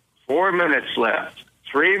 4 minutes left,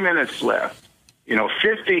 3 minutes left.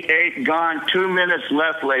 58 gone, 2 minutes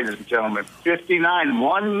left, ladies and gentlemen. 59,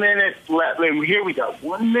 1 minute left. Here we go,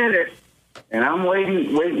 1 minute. And I'm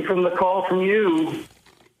waiting from the call from you.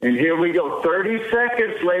 And here we go, 30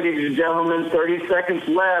 seconds, ladies and gentlemen, 30 seconds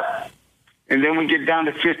left. And then we get down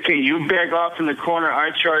to 15. You beg off in the corner.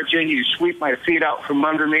 I charge in. You sweep my feet out from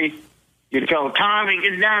under me. You tell Tommy,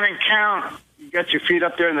 get down and count. You got your feet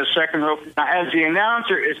up there in the second rope. Now, as the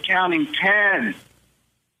announcer is counting 10,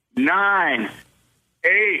 9,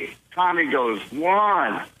 8, Tommy goes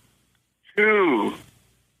 1, 2,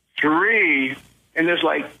 3, and there's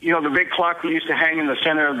the big clock we used to hang in the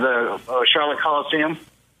center of the Charlotte Coliseum,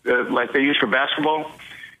 like they use for basketball.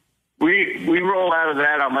 We roll out of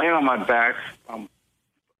that. I'm laying on my back.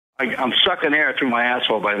 I'm sucking air through my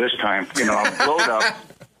asshole by this time. I'm blowed up,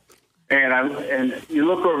 and you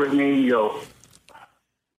look over at me and you go,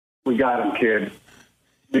 "We got him, kid."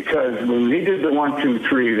 Because when he did the 1, 2,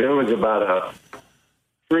 3, there was about a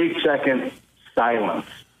 3-second silence.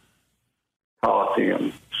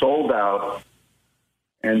 Coliseum sold out,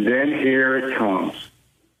 and then here it comes.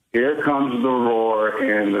 Here comes the roar,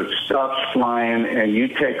 and the stuff's flying, and you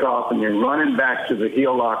take off, and you're running back to the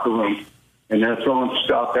heel locker room, and they're throwing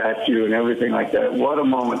stuff at you and everything like that. What a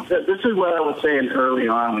moment. This is what I was saying early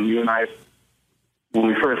on when you and I, when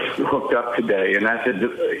we first hooked up today, and I said,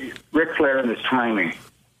 Ric Flair and his timing.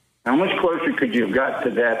 How much closer could you have got to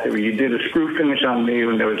that where you did a screw finish on me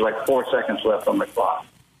when there was 4 seconds left on the clock?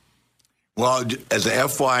 Well, as an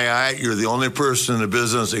FYI, you're the only person in the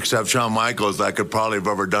business except Shawn Michaels that I could probably have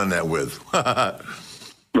ever done that with.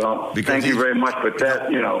 Well, thank you very much. But that,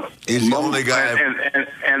 he's the only guy.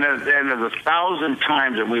 And there's 1,000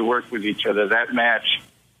 times that we worked with each other. That match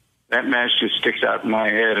just sticks out in my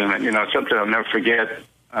head, and something I'll never forget.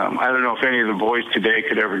 I don't know if any of the boys today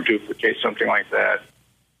could ever duplicate something like that.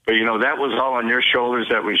 But that was all on your shoulders.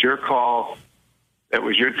 That was your call. That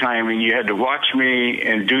was your timing. You had to watch me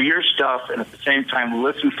and do your stuff, and at the same time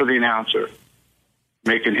listen for the announcer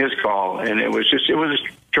making his call. And it was a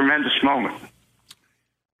tremendous moment.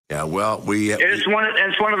 Yeah, well, it's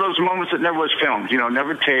one of those moments that never was filmed.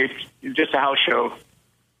 Never taped. Just a house show.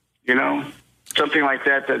 Something like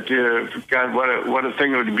that. God, what a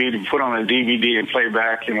thing it would be to put on a DVD and play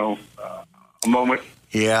back. A moment.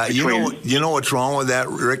 Yeah, you know what's wrong with that,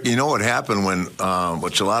 Rick? You know what happened when,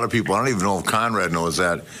 which a lot of people, I don't even know if Conrad knows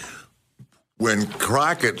that, when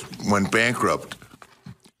Crockett went bankrupt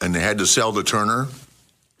and they had to sell to Turner.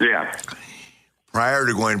 Yeah. Prior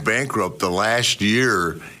to going bankrupt, the last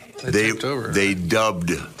year they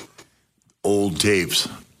dubbed old tapes.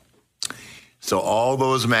 So all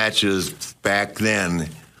those matches back then,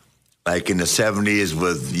 like in the 70s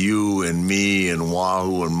with you and me and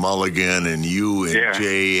Wooooo and Mulligan and you and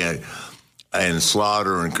Jay and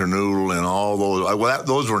Slaughter and Canoodle and all those. Well,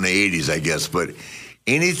 those were in the 80s, I guess. But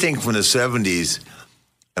anything from the 70s,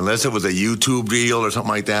 unless it was a YouTube deal or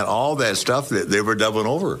something like that, all that stuff that they were dubbing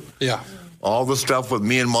over. Yeah. All the stuff with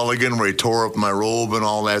me and Mulligan where he tore up my robe and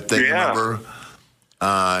all that thing, remember?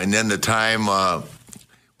 And then the time...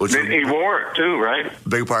 he wore it too, right?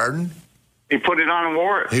 Beg pardon? He put it on and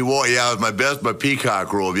wore it. He wore, it was my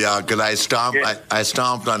peacock robe, because I stomped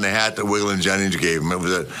on the hat that Wiggle and Jennings gave him. It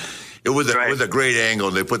was a great angle.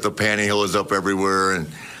 They put the pantyhose up everywhere,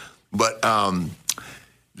 but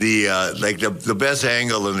the best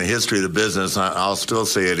angle in the history of the business, I'll still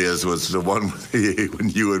say it was the one when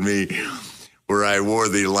you and me, where I wore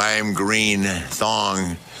the lime green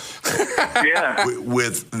thong.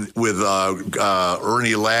 with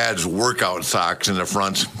Ernie Ladd's workout socks in the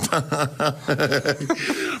front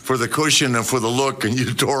for the cushion and for the look, and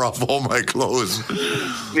you tore off all my clothes.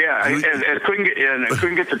 Yeah, and I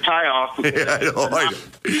couldn't get the tie off.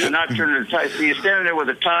 Not turning the tie. So you're standing there with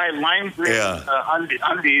a tie, lime green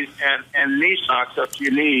undies, and knee socks up to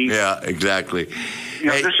your knees. Yeah, exactly.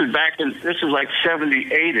 This is like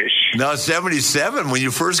 78-ish. No, 77 when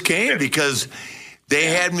you first came, because they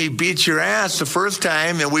had me beat your ass the first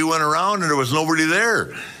time, and we went around, and there was nobody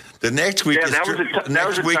there. The next week, you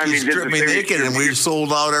stripped me naked, and we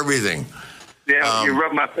sold out everything. Yeah, you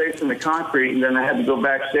rubbed my face in the concrete, and then I had to go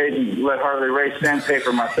backstage and let Harley Race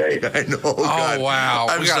sandpaper my face. I know. Oh, God. wow.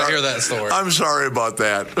 We got to hear that story. I'm sorry about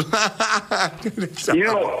that.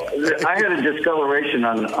 I had a discoloration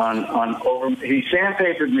on over. He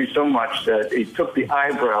sandpapered me so much that he took the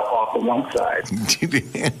eyebrow off of one side.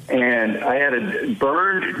 And I had a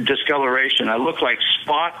burned discoloration. I looked like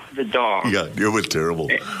Spot the dog. Yeah, it was terrible.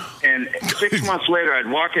 And 6 months later, I'd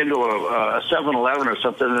walk into a 7-Eleven or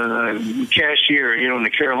something, and the cashier, in the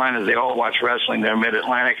Carolinas, they all watch wrestling there,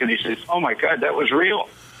 Mid-Atlantic, and he says, "Oh my God, that was real."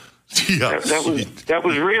 Yeah, that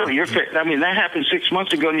was real. That happened 6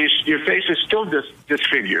 months ago, and your face is still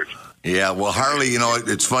disfigured. Yeah, well, Harley,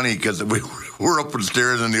 it's funny because we're up the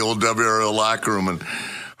stairs in the old WRL locker room, and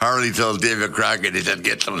Harley tells David Crockett, he said,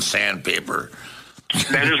 "Get some sandpaper."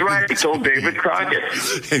 That is right. He told David Crockett.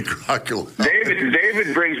 And Crockett.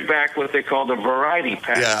 David brings back what they call the variety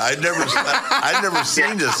pack. Yeah, I'd never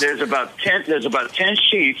seen this. There's about 10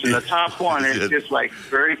 sheets, and the top one is just like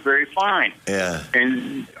very, very fine. Yeah.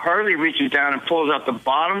 And Harley reaches down and pulls out the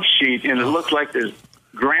bottom sheet, and it looks like there's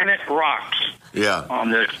granite rocks. Yeah. On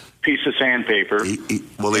the piece of sandpaper. He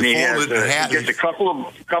gets a couple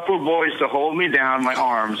of boys to hold me down my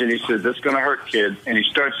arms, and he says, "This is going to hurt, kid." And he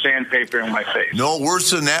starts sandpapering my face. No,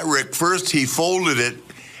 worse than that, Rick. First, he folded it,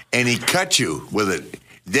 and he cut you with it.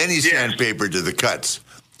 Then he sandpapered to the cuts.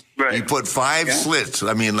 Right. He put 5 slits.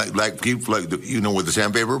 I mean, with the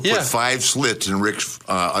sandpaper, put 5 slits in Rick's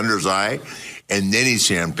under his eye, and then he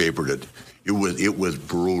sandpapered it. It was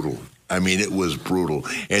brutal. I mean, it was brutal.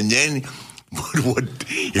 And then. What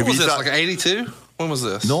was this, like 82? When was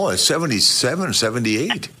this? No, it's 77,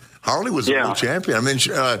 78. Harley was a world champion. I mean,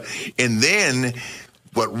 and then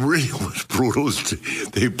what really was brutal is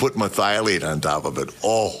they put methylate on top of it.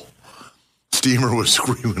 Oh, Steamer was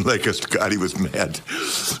screaming like a God, he was mad.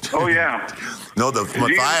 Oh, yeah. No, the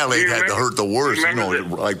methylate had to hurt the worst,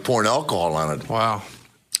 like pouring alcohol on it. Wow.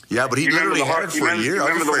 Yeah, but he literally had it for a year.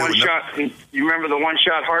 You remember the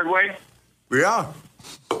one-shot hard way? Yeah.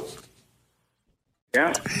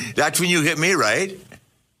 Yeah. That's when you hit me, right?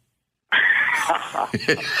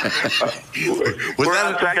 We're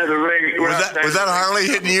outside of the ring. Was that Harley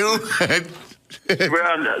hitting you? We're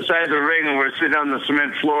outside the ring, and we're sitting on the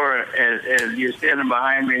cement floor, and you're standing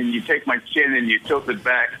behind me, and you take my chin, and you tilt it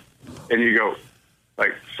back, and you go,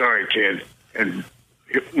 like, "Sorry, kid." And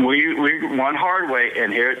we won hard way,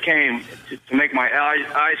 and here it came to make my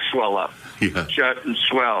eyes swell up, shut and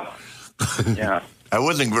swell. Yeah. I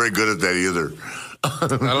wasn't very good at that either. I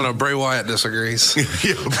don't know. Bray Wyatt disagrees.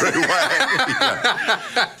 Yeah, Bray Wyatt.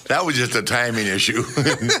 Yeah. That was just a timing issue.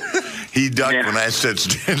 He ducked when I said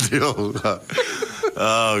stand still.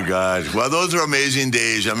 Oh, God. Well, those are amazing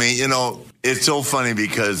days. I mean, it's so funny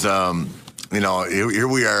because, here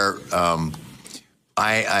we are.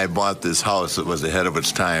 I bought this house that was ahead of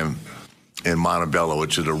its time in Montebello,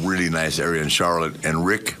 which is a really nice area in Charlotte. And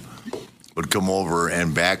Rick would come over,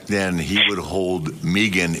 and back then he would hold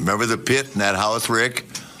Megan. Remember the pit in that house, Rick?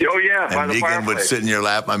 Oh, yeah, and Megan would sit in your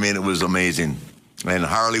lap. I mean, it was amazing. And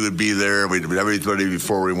Harley would be there. Everybody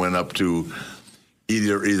before we went up to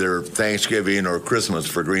either Thanksgiving or Christmas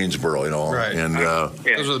for Greensboro, Right. And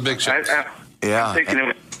those are the big shows. yeah,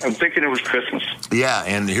 I'm thinking it was Christmas. yeah.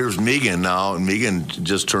 And here's Megan now, and Megan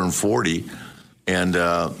just turned 40, and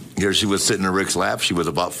here she was sitting in Rick's lap. She was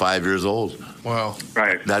about 5 years old. Wow.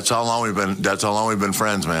 Right. That's how long we've been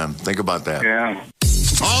friends, man. Think about that. Yeah.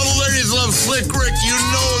 All the ladies love Slick Rick. You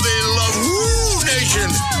know they love Wooooo Nation.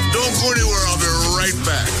 Don't go anywhere. I'll be right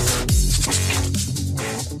back.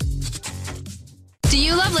 Do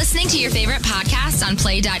you love listening to your favorite podcasts on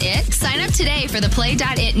Play.it? Sign up today for the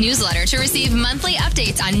Play.it newsletter to receive monthly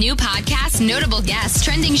updates on new podcasts, notable guests,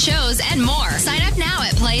 trending shows, and more. Sign up now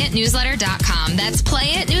at playitnewsletter.com. That's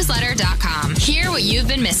playitnewsletter.com. Hear what you've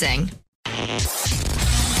been missing.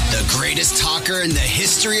 The greatest talker in the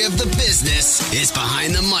history of the business is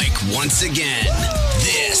behind the mic once again.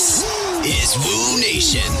 This is Wooooo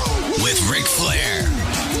Nation with Ric Flair.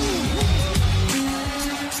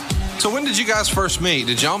 So when did you guys first meet?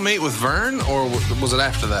 Did y'all meet with Vern, or was it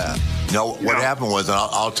after that? No, what happened was, and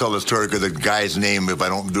I'll tell the story because the guy's name, if I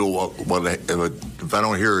don't do if I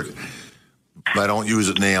don't hear it, if I don't use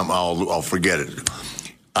his name, I'll forget it.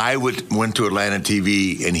 I went to Atlanta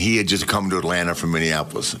TV, and he had just come to Atlanta from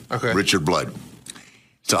Minneapolis. Okay. Richard Blood.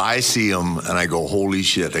 So I see him, and I go, holy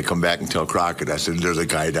shit. I come back and tell Crockett, I said, there's a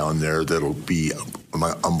guy down there that'll be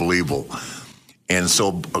unbelievable. And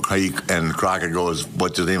so, and Crockett goes,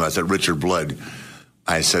 what's his name? I said, Richard Blood.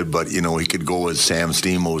 I said, but, he could go with Sam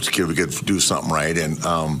Steamboat's kid. We could do something right. And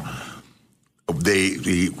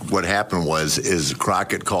what happened is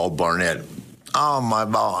Crockett called Barnett. Oh, my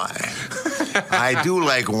boy. I do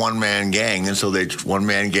like one-man gang. And so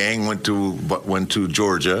one-man gang went to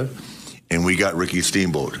Georgia, and we got Ricky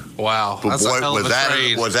Steamboat. Wow. But That's boy, a hell of a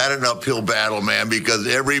trade. was that an uphill battle, man, because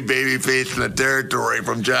every baby face in the territory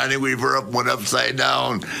from Johnny Weaver went upside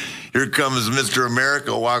down. Here comes Mr.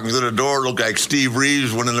 America walking through the door, looked like Steve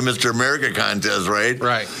Reeves winning the Mr. America contest, right?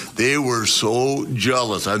 Right. They were so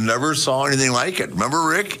jealous. I never saw anything like it. Remember,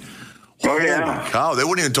 Rick? Oh, yeah. Holy cow, they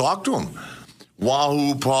wouldn't even talk to him.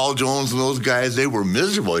 Wooooo, Paul Jones, and those guys, they were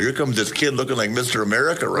miserable. Here comes this kid looking like Mr.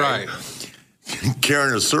 America, right?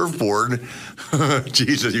 Carrying a surfboard.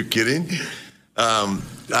 Jeez, are you kidding?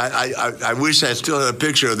 I wish I still had a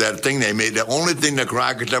picture of that thing they made. The only thing that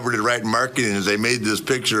Crockett ever did right in marketing is they made this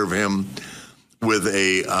picture of him with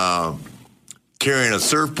a carrying a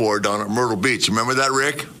surfboard down at Myrtle Beach. Remember that,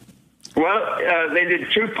 Rick? Well, they did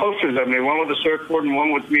two posters of me, one with a surfboard and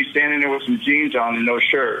one with me standing there with some jeans on and no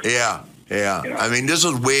shirt. Yeah. I mean, this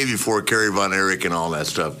was way before Kerry Von Erich and all that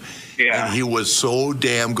stuff. Yeah. And he was so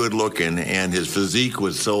damn good looking, and his physique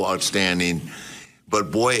was so outstanding. But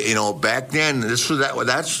boy, back then,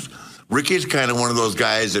 that's Ricky's kind of one of those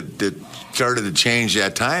guys that started to change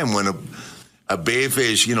that time when a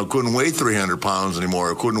bayfish, couldn't weigh 300 pounds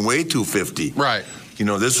anymore, or couldn't weigh 250. Right.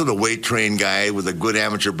 This was a weight trained guy with a good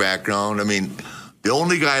amateur background. I mean, the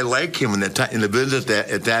only guy like him in the business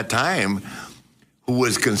at that time who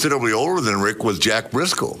was considerably older than Rick was Jack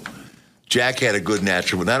Briscoe. Jack had a good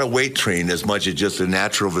natural, not a weight train as much as just a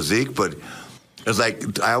natural physique, but it's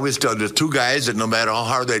like I always tell, there's two guys that no matter how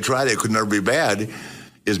hard they try, they could never be bad.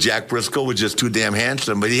 Is Jack Briscoe was just too damn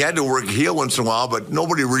handsome, but he had to work heel once in a while, but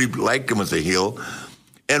nobody really liked him as a heel.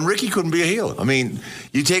 And Ricky couldn't be a heel. I mean,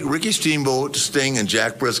 you take Ricky Steamboat, Sting, and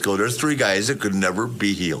Jack Briscoe, there's three guys that could never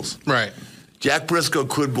be heels. Right. Jack Briscoe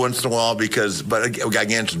could once in a while but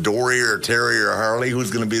against Dory or Terry or Harley,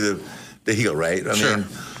 who's going to be the heel, right? I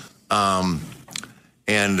mean,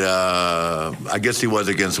 I guess he was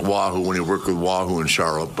against Wooooo when he worked with Wooooo in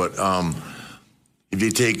Charlotte. But if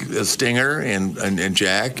you take Stinger and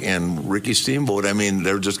Jack and Ricky Steamboat, I mean,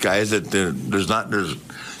 they're just guys that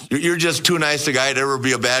you're just too nice a guy to ever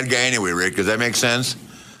be a bad guy anyway, Rick. Does that make sense?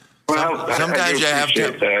 Well, sometimes you have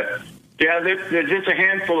to. That. Yeah, there's just a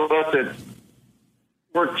handful of us that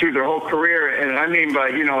worked through their whole career, and I mean by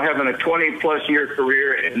having a 20+ year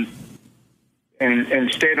career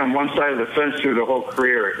and stayed on one side of the fence through the whole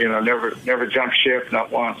career. Never jumped ship,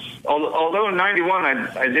 not once. Although in '91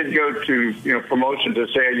 I did go to promotion to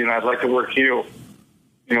say I'd like to work heel.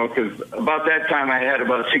 Because about that time I had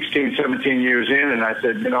about 16, 17 years in, and I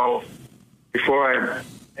said before I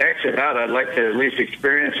exit out, I'd like to at least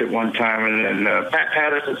experience it one time. And Pat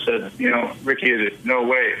Patterson said, Ricky, no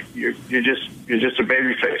way. You're just a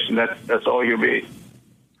baby face, and that's all you'll be.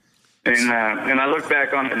 And I look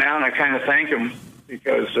back on it now, and I kind of thank him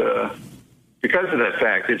because of that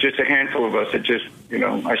fact. It's just a handful of us that just,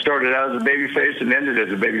 I started out as a baby face and ended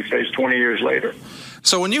as a baby face 20 years later.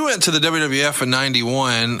 So when you went to the WWF in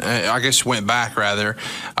 '91, I guess you went back rather,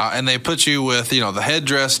 and they put you with the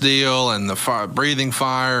headdress deal and the breathing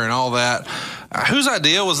fire and all that. Whose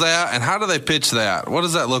idea was that, and how do they pitch that? What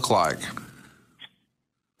does that look like?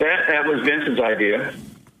 That was Vince's idea,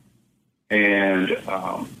 and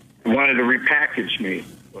wanted to repackage me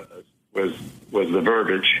was the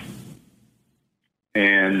verbiage,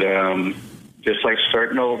 and just like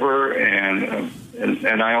starting over, and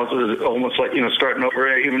I also almost like starting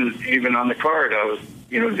over even on the card. I was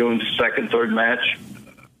doing the second, third match,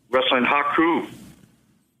 wrestling Haku,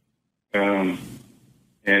 and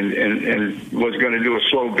was going to do a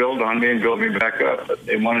slow build on me and build me back up. But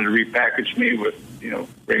they wanted to repackage me with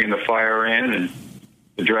bringing the fire in and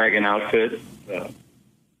the dragon outfit.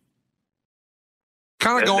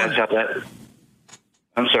 Kind of going. That's how that.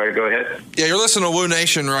 I'm sorry, go ahead. Yeah, you're listening to Woo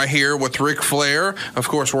Nation right here with Ric Flair. Of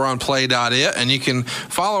course, we're on Play.it, and you can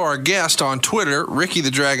follow our guest on Twitter, Ricky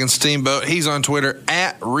the Dragon Steamboat. He's on Twitter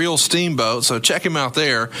at Real Steamboat, so check him out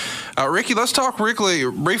there. Ricky, let's talk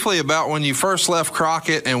briefly about when you first left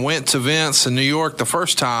Crockett and went to Vince in New York the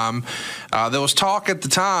first time. There was talk at the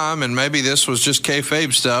time, and maybe this was just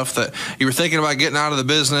kayfabe stuff, that you were thinking about getting out of the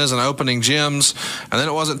business and opening gyms, and then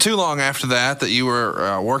it wasn't too long after that you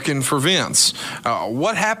were working for Vince.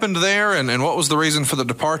 What happened there, and what was the reason for the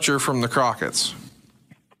departure from the Crockett's?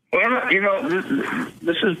 Well,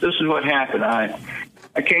 this is what happened.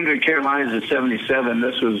 I came to the Carolinas in '77.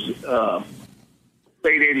 This was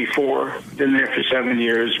late '84. Been there for 7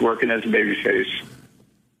 years, working as a babyface.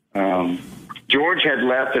 George had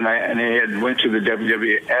left, and they had went to the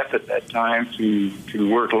WWF at that time to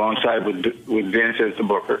work alongside with Vince as the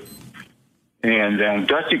booker. And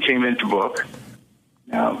Dusty came in to book.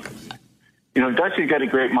 Now, Dusty's got a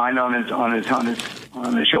great mind on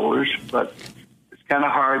his shoulders, but it's kind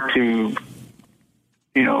of hard to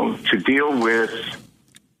deal with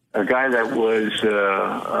a guy that was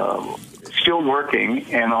still working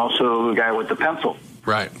and also the guy with the pencil,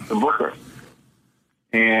 right? The booker.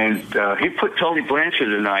 And he put Tully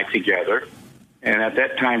Blanchard and I together, and at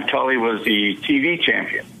that time Tully was the TV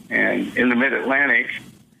champion. And in the Mid-Atlantic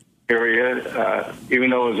area, even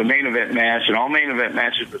though it was a main event match, and all main event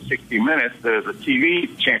matches were 60 minutes, the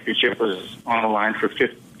TV championship was on the line for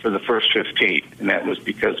the first 15, and that was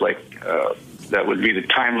because that would be the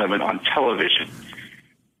time limit on television.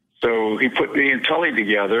 So he put me and Tully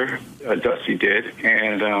together, Dusty did,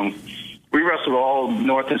 and we wrestled all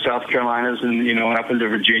North and South Carolinas and up into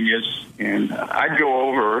Virginias, and I'd go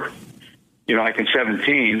over, like in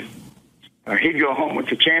 17. He'd go home with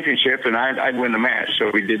the championship, and I'd win the match. So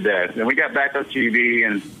we did that. Then we got back on TV,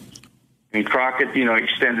 and Crockett,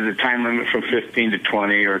 extended the time limit from 15 to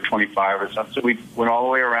 20 or 25 or something. So we went all the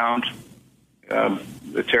way around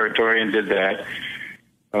the territory and did that.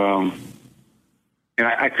 And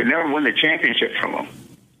I could never win the championship from him.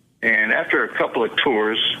 And after a couple of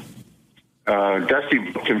tours, Dusty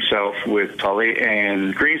booked himself with Tully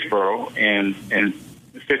and Greensboro, and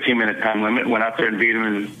 15-minute time limit, went out there and beat him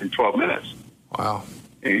in 12 minutes. Wow.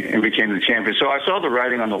 And became the champion. So I saw the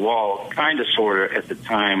writing on the wall, kind of, sort of, at the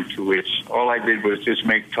time, to which all I did was just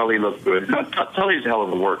make Tully look good. Tully's a hell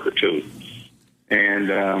of a worker, too.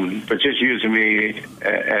 And but just using me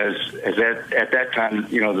as at that time,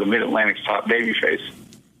 the Mid-Atlantic's top babyface.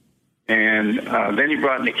 And then he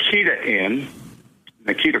brought Nikita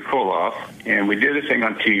Koloff, and we did a thing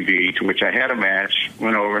on TV, to which I had a match,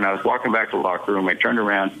 went over, and I was walking back to the locker room. I turned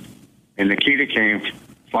around, and Nikita came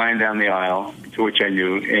flying down the aisle, to which I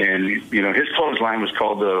knew, and, his clothesline was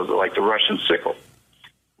called the Russian sickle.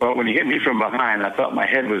 Well, when he hit me from behind, I thought my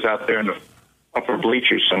head was out there in the upper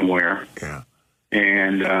bleachers somewhere. Yeah.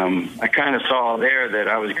 And I kind of saw there that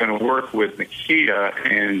I was going to work with Nikita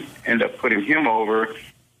and end up putting him over,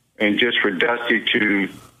 and just for Dusty to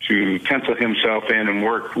pencil himself in and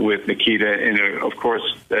work with Nikita. And, of course,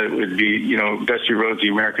 that would be, Dusty Rhodes, the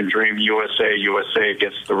American Dream, USA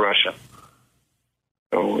against the Russian.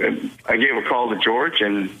 So I gave a call to George,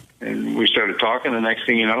 and we started talking. The next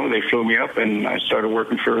thing you know, they flew me up, and I started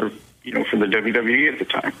working for the WWE at the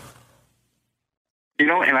time.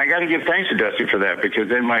 And I got to give thanks to Dusty for that, because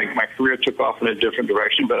then my career took off in a different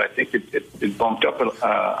direction, but I think it bumped up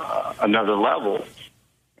another level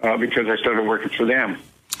because I started working for them.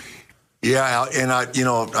 Yeah, and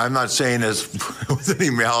I'm not saying this with any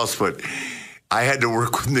malice, but I had to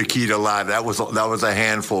work with Nikita a lot. That was a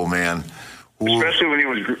handful, man. Especially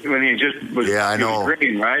when he just was, I know. Was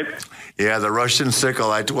green, right? Yeah, the Russian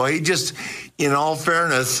sickle. He just, in all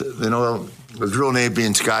fairness, his real name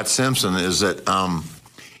being Scott Simpson, is that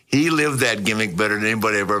he lived that gimmick better than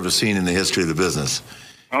anybody I've ever seen in the history of the business.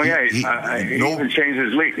 Oh yeah, he even changed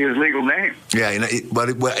his legal name. Yeah,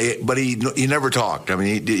 but he never talked. I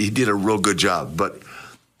mean, he did a real good job, but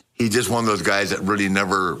he's just one of those guys that really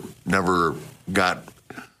never got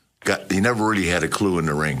he never really had a clue in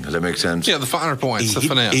the ring. Does that make sense? Yeah, the finer points, the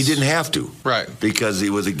finesse. He didn't have to. Right. Because he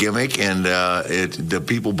was a gimmick, and the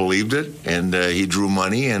people believed it, and he drew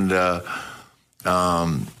money, and it's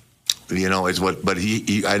what. But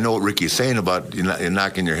I know what Ricky's saying about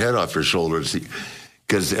knocking your head off your shoulders,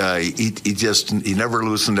 because he never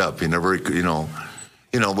loosened up. He never,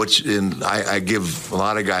 which I give a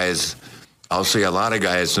lot of guys. I'll say a lot of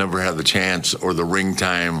guys never had the chance or the ring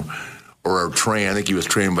time or train. I think he was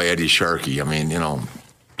trained by Eddie Sharkey. I mean,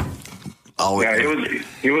 always. Yeah,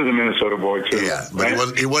 he was a Minnesota boy too. Yeah, but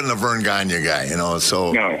right? he wasn't a Vern Gagne guy,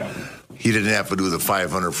 so no. He didn't have to do the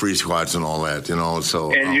 500 free squats and all that,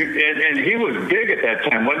 so. And he was big at that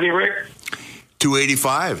time, wasn't he, Rick?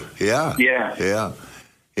 285, yeah. Yeah.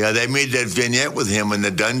 Yeah, they made that vignette with him in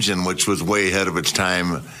the dungeon, which was way ahead of its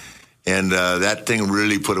time. And that thing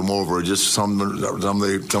really put him over, just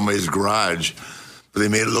somebody's garage. But they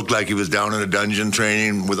made it look like he was down in a dungeon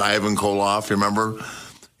training with Ivan Koloff, remember?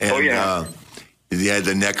 And, he had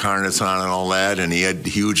the neck harness on and all that, and he had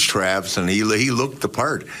huge traps, and he looked the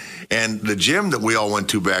part. And the gym that we all went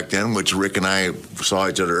to back then, which Rick and I saw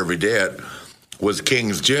each other every day at, was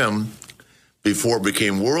King's Gym before it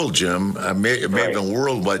became World Gym. It may have been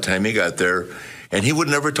World by the time he got there. And he would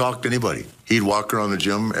never talk to anybody. He'd walk around the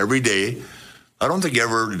gym every day. I don't think he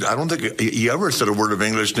ever said a word of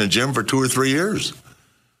English in the gym for 2 or 3 years.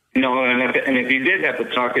 No, and if he did have to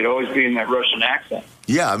talk, it'd always be in that Russian accent.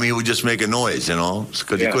 Yeah, I mean, he would just make a noise,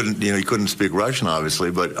 because he couldn't speak Russian,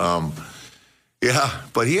 obviously, but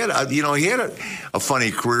but he had a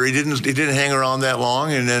funny career. He didn't hang around that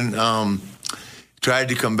long, and then tried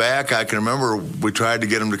to come back. I can remember we tried to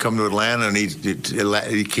get him to come to Atlanta, and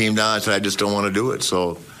he came down and said, "I just don't want to do it."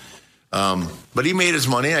 So, but he made his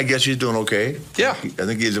money. I guess he's doing okay. Yeah, I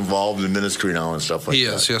think he's involved in ministry now and stuff like that. He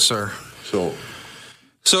is, yes, sir.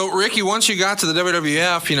 So, Ricky, once you got to the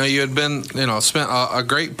WWF, you had been, spent a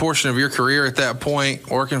great portion of your career at that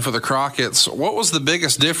point working for the Crockett's. What was the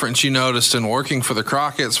biggest difference you noticed in working for the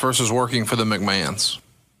Crockett's versus working for the McMahons?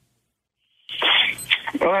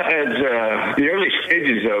 Well, as the early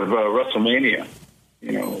stages of WrestleMania,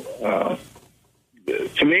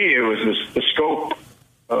 to me, it was the scope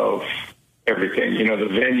of everything. The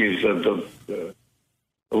venues of the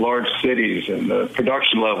large cities and the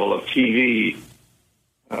production level of TV.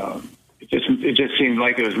 It just seemed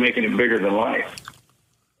like it was making it bigger than life.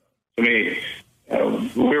 To me,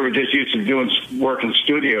 we were just used to doing work in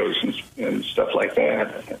studios and stuff like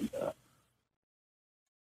that.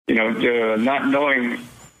 And, not knowing,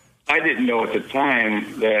 I didn't know at the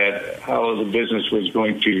time that how the business was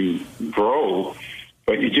going to grow,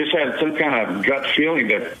 but you just had some kind of gut feeling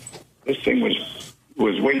that this thing was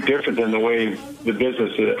way different than the way the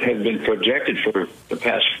business had been projected for the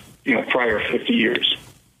past, prior 50 years.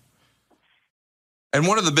 And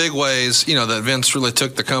one of the big ways, that Vince really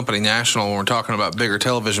took the company national when we're talking about bigger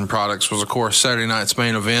television products was, of course, Saturday night's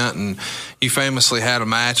main event. And you famously had a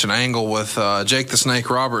match, an angle with Jake the Snake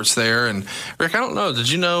Roberts there. And, Rick, I don't know, did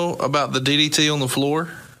you know about the DDT on the floor?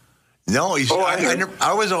 No,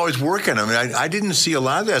 I was always working. I mean, I didn't see a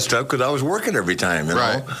lot of that stuff because I was working every time,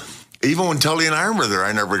 Right. Even when Tully and I were there,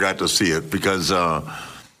 I never got to see it because our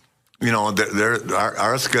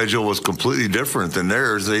schedule was completely different than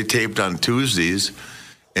theirs. They taped on Tuesdays,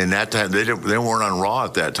 and that time they weren't on Raw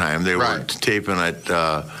at that time. They were taping at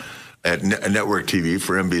network TV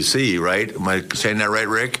for NBC, right? Am I saying that right,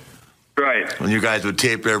 Rick? Right. When you guys would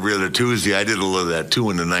tape every other Tuesday, I did a little of that too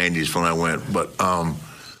in the 90s when I went. But no,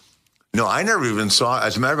 I never even saw.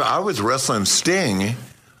 As a matter of fact, I was wrestling Sting.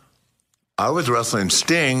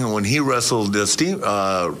 When he wrestled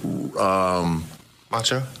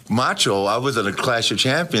Macho. I was in a Clash of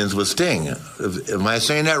Champions with Sting. Am I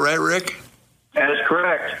saying that right, Rick? That is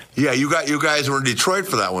correct. Yeah, you guys were in Detroit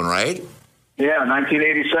for that one, right? Yeah,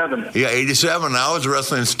 1987. Yeah, 87. I was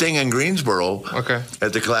wrestling Sting in Greensboro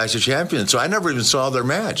at the Clash of Champions. So I never even saw their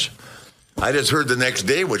match. I just heard the next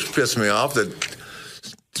day, which pissed me off, that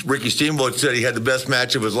Ricky Steamboat said he had the best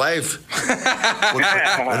match of his life. And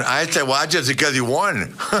I said, well, just because he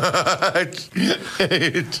won.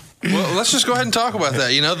 Well, let's just go ahead and talk about that.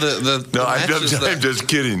 I'm just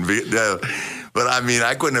kidding. But I mean,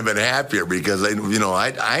 I couldn't have been happier because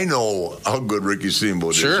I know how good Ricky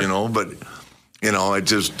Steamboat is, but I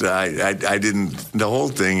didn't, the whole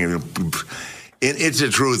thing, it's the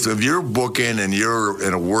truth. If you're booking and you're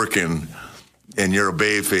in a working and you're a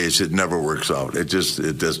bayface, it never works out. It just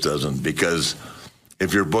doesn't, because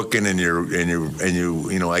if you're booking and you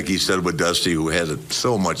like he said with Dusty, who has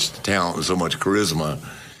so much talent and so much charisma,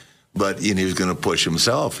 but he was going to push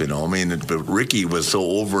himself, I mean, but Ricky was so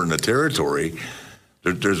over in the territory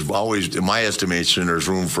there's always, in my estimation, there's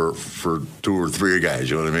room for 2 or 3 guys.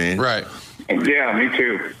 You know what I mean? Right. Yeah, me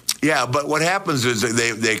too. Yeah, but what happens is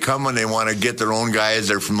they come and they want to get their own guys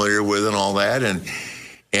they're familiar with and all that,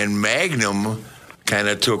 and Magnum kind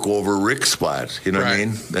of took over Rick's spot. You know what I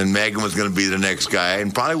mean? And Magnum was going to be the next guy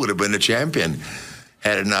and probably would have been the champion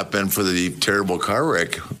had it not been for the terrible car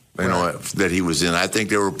wreck, you know, that he was in. I think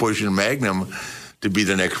they were pushing Magnum to be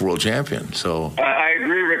the next world champion. So I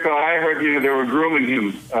agree, Rick. I heard they were grooming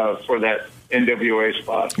him for that NWA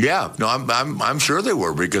spot. Yeah, no, I'm sure they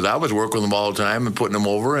were, because I was working with him all the time and putting him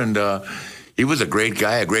over, and he was a great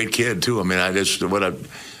guy, a great kid too. I mean, I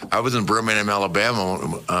was in Birmingham,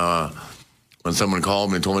 Alabama, when someone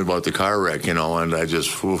called me and told me about the car wreck, you know, and I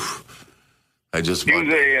just. He was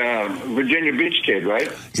a Virginia Beach kid, right?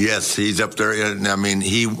 Yes, he's up there. And I mean,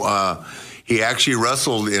 he actually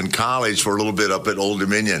wrestled in college for a little bit up at Old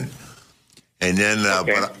Dominion. And then,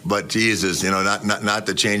 but Jesus, you know, not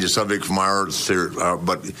to change the subject from ours,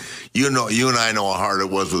 but you and I know how hard it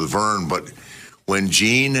was with Vern. But when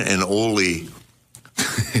Gene and Ole,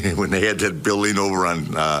 when they had that building over on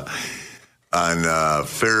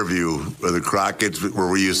Fairview, where the Crockett's, where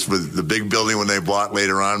we used the big building when they bought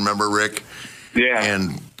later on. Remember, Rick? Yeah.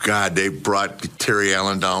 And God, they brought Terry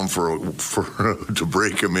Allen down for to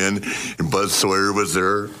break him in, and Buzz Sawyer was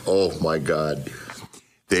there. Oh my God.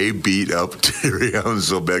 They beat up Terry Allen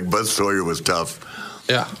so bad. Buzz Sawyer was tough.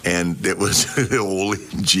 Yeah. And it was Ole,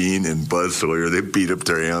 Gene, and Buzz Sawyer. They beat up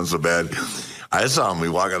Terry Allen so bad. I saw him. We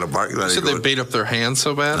walk out the parking lot. You said they beat up their hands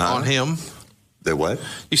so bad on him? They what?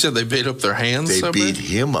 You said they beat up their hands so bad? They beat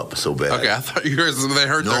him up so bad. Okay, I thought you were they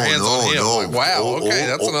hurt their hands on him. No. Like, wow, okay,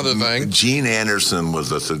 that's another thing. Gene Anderson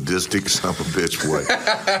was a sadistic son of a bitch, boy.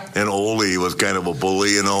 And Ole was kind of a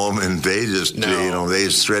bully, you know, and they just, they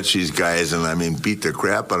stretched these guys and, I mean, beat the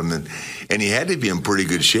crap out of them. And he had to be in pretty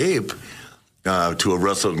good shape to have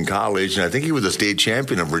wrestled in college. And I think he was a state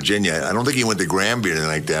champion of Virginia. I don't think he went to Granby or anything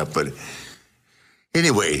like that, but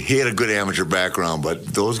anyway, he had a good amateur background, but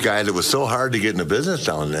those guys, it was so hard to get in the business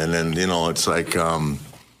down then. And, you know, it's like, oh,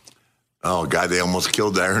 God, they almost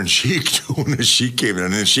killed the Iron Sheik, too, when the Sheik came in.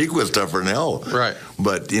 And the Sheik was tougher than hell. Right.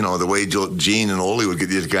 But, you know, the way Gene and Ole would get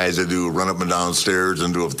these guys to run up and down stairs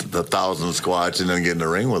and do 1,000 squats and then get in the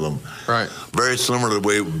ring with them. Right. Very similar to the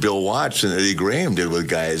way Bill Watts and Eddie Graham did with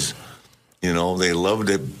guys. You know, they loved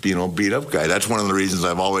to, beat up guys. That's one of the reasons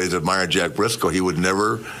I've always admired Jack Briscoe.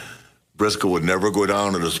 Briscoe would never go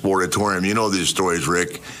down to the sportatorium. You know these stories,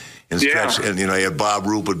 Rick. And stretch, and he had Bob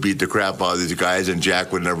Roop would beat the crap out of these guys, and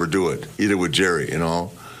Jack would never do it, either with Jerry, you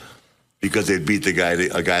know, because they'd beat a guy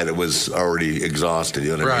that was already exhausted.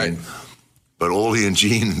 You know what I mean? But Ole and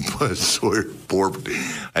Gene was sort of poor.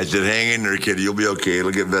 I said, "Hang in there, kid. You'll be okay.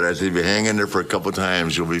 It'll get better." I said, "If you hang in there for a couple of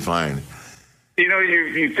times, you'll be fine." You know,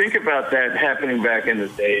 you think about that happening back in the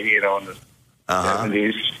day, you know, in the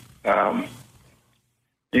 70s.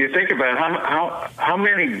 You think about how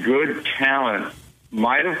many good talent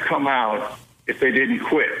might have come out if they didn't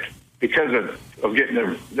quit because of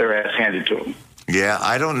getting their ass handed to them. Yeah,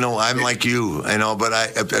 I don't know. I'm like you, I know, but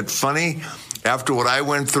it's funny. After what I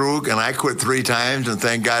went through, and I quit 3 times, and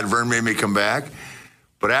thank God Vern made me come back.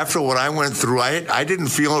 But after what I went through, I didn't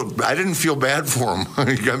feel bad for him.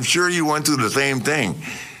 I'm sure you went through the same thing.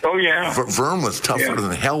 Oh yeah, Vern was tougher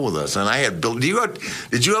than hell with us, and I had Bill.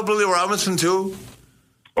 Did you have Billy Robinson too?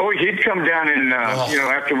 Oh, he'd come down and,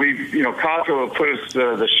 after Cosgrove put us,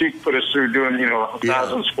 the Sheik put us through doing,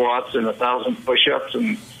 1,000 squats and 1,000 push-ups,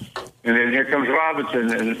 and then here comes Robinson,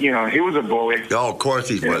 and, he was a bully. Oh, of course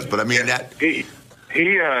he was, but I mean that... He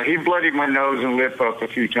bloodied my nose and lip up a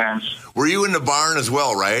few times. Were you in the barn as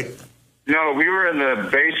well, right? No, we were in the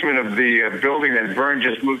basement of the building that Vern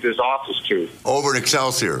just moved his office to. Over in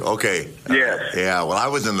Excelsior, okay. Yes. Yeah, well, I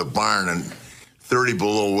was in the barn, and 30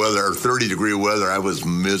 below weather, or 30-degree weather, I was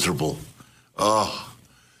miserable. Oh.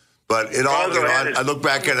 But I look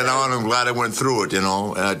back at it now, and I'm glad I went through it, And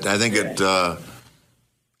I think it,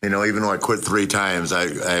 even though I quit 3 times, I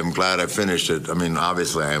am glad I finished it. I mean,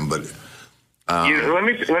 obviously I am, but... let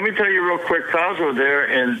me tell you real quick. Cosgrove there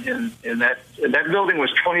in that building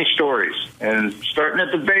was 20 stories, and starting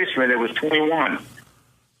at the basement, it was 21.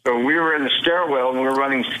 So we were in the stairwell, and we were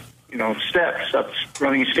running, steps up,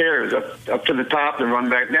 running stairs up to the top and run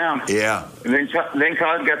back down. Yeah. And then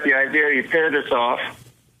Cos got the idea. He paired us off,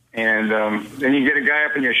 and then you get a guy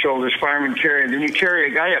up on your shoulders, fireman carry, and then you carry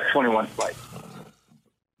a guy up 21 flights.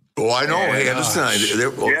 Oh, I know. Hey, listen, they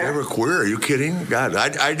were queer. Are you kidding? God,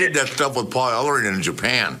 I did that stuff with Paul Ellering in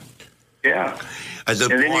Japan. Yeah. I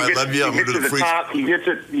said, And then I love you. I'm going to do the free. You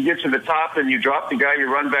get to the top, and you drop the guy.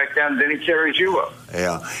 You run back down, and then he carries you up.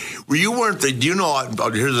 Yeah. Well, you weren't the. Do you know?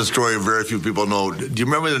 Here's a story very few people know. Do you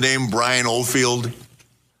remember the name Brian Oldfield?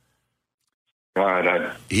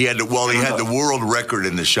 God, he had the world record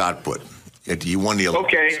in the shot put. He won the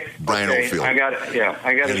Olympics. Okay. Brian Oldfield. I got it. Yeah,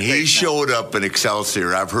 I got it. And he showed up in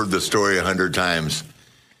Excelsior. I've heard the story 100 times.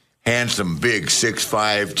 Handsome, big,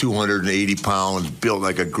 6'5", 280 pounds, built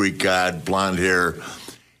like a Greek god, blonde hair.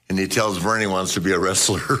 And he tells Vern he wants to be a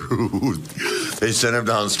wrestler. They sent him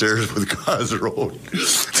downstairs with Gauze Road.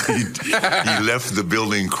 He left the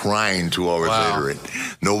building crying 2 hours later.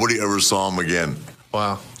 Nobody ever saw him again.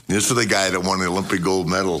 Wow. This was the guy that won the Olympic gold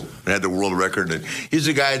medal and had the world record. He's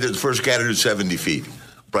the guy that's the first guy to do 70 feet,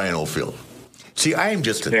 Brian Oldfield. See, I am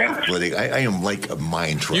just an athletic. I am like a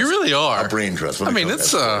mind trust. You really are. A brain trust. I mean,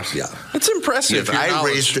 it's impressive. Yes, I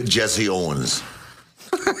raced Jesse Owens.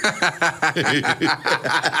 I'll be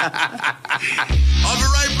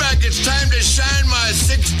right back. It's time to shine my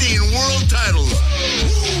 16 world titles.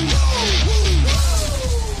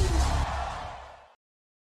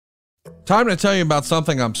 Time to tell you about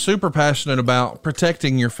something I'm super passionate about: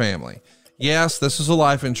 protecting your family. Yes, this is a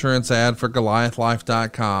life insurance ad for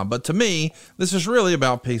GoliathLife.com, but to me, this is really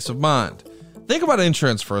about peace of mind. Think about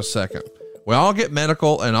insurance for a second. We all get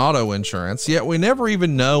medical and auto insurance, yet we never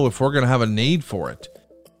even know if we're going to have a need for it.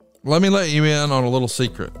 Let me let you in on a little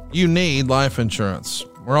secret. You need life insurance.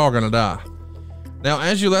 We're all going to die. Now,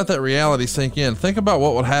 as you let that reality sink in, think about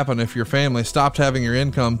what would happen if your family stopped having your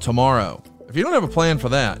income tomorrow. If you don't have a plan for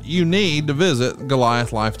that, you need to visit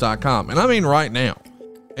GoliathLife.com. And I mean right now.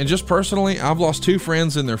 And just personally, I've lost 2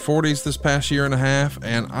 friends in their 40s this past year and a half,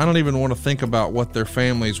 and I don't even want to think about what their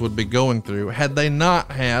families would be going through had they not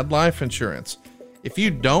had life insurance. If you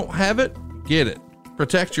don't have it, get it.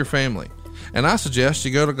 Protect your family. And I suggest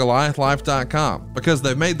you go to GoliathLife.com because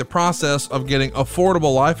they've made the process of getting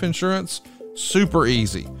affordable life insurance super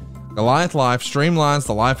easy. Goliath Life streamlines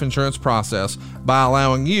the life insurance process by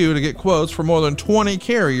allowing you to get quotes for more than 20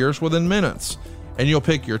 carriers within minutes. And you'll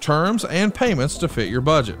pick your terms and payments to fit your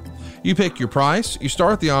budget. You pick your price, you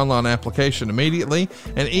start the online application immediately,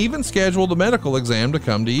 and even schedule the medical exam to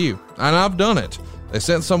come to you. And I've done it. They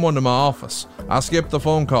sent someone to my office. I skipped the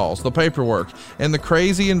phone calls, the paperwork, and the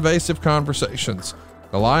crazy invasive conversations.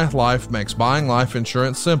 Goliath Life makes buying life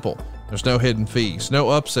insurance simple. There's no hidden fees, no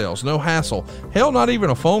upsells, no hassle, hell, not even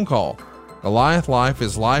a phone call. Goliath Life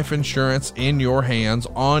is life insurance in your hands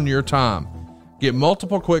on your time. Get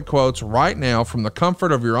multiple quick quotes right now from the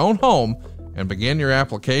comfort of your own home and begin your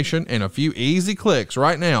application in a few easy clicks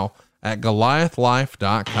right now at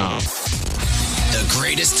GoliathLife.com. The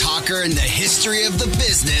greatest talker in the history of the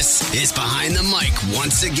business is behind the mic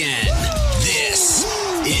once again. This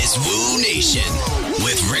is Wooooo Nation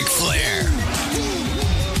with Ric Flair.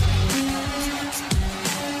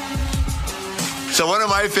 So one of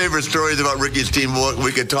my favorite stories about Ricky Steamboat,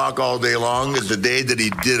 we could talk all day long, is the day that he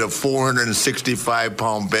did a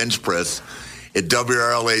 465-pound bench press at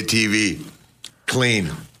WRLA TV.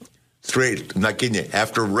 Clean. Straight. I'm not kidding you.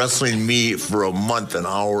 After wrestling me for a month, an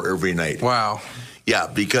hour every night. Wow. Yeah,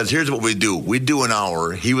 because here's what we do. We do an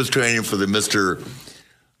hour. He was training for the Mr.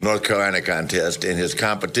 North Carolina contest, and his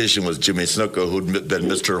competition was Jimmy Snuka, who'd been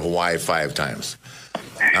Mr. Hawaii 5 times.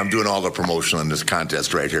 I'm doing all the promotion on this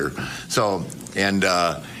contest right here. So, and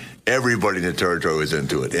everybody in the territory was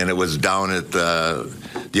into it. And it was down at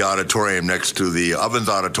the auditorium next to the Ovens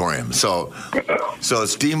Auditorium. So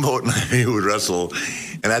Steamboat and I would wrestle.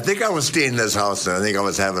 And I think I was staying in his house, and I think I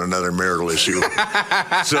was having another marital issue.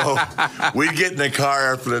 So we'd get in the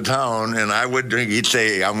car after the town, and I would drink. He'd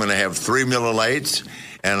say, I'm going to have 3 Miller Lights,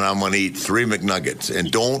 and I'm going to eat 3 McNuggets.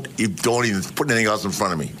 And don't even put anything else in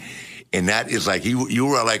front of me. And that is like, you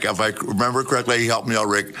were like, if I remember correctly, he helped me out,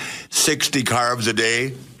 Rick, 60 carbs a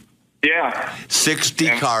day. Yeah. 60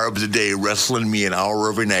 carbs a day, wrestling me an hour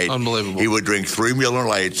every night. Unbelievable. He would drink 3 Miller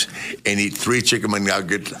Lights and eat 3 chicken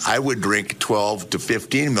McNuggets. I would drink 12 to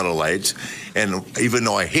 15 Miller Lights. And even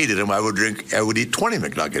though I hated him, I would eat 20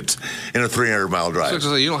 McNuggets in a 300-mile drive.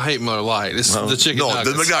 So you don't hate Miller Lite. It's the chicken nuggets.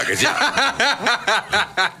 No, the McNuggets,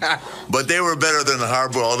 yeah. But they were better than the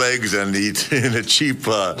hard-boiled eggs and the cheap,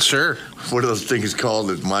 sure. What are those things called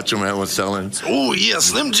that Macho Man was selling? Oh, yeah,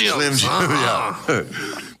 Slim Jim. Slim Jim, yeah.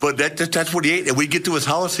 But that's what he ate. And we'd get to his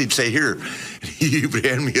house, he'd say, here. He would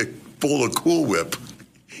hand me a bowl of Cool Whip.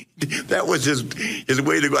 That was his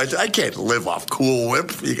way to go. I said, I can't live off Cool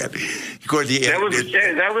Whip. Of course,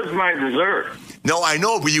 that was my dessert. No, I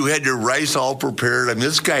know, but you had your rice all prepared. I mean,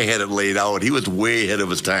 this guy had it laid out. He was way ahead of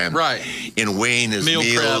his time. Right. In weighing his Meal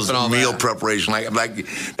prep meals, and all meal that. preparation. Like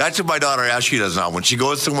that's what my daughter Ashley does now. When she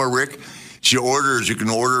goes somewhere, Rick, you can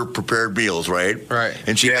order prepared meals, right? Right.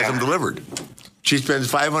 And she has them delivered. She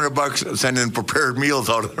spends $500 sending prepared meals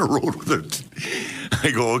out on the road with her. I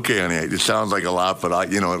go, okay, honey, it sounds like a lot, but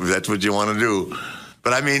if that's what you want to do.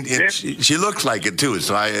 But I mean, she looks like it too,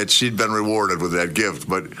 so she'd been rewarded with that gift.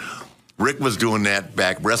 But Rick was doing that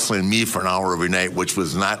back, wrestling me for an hour every night, which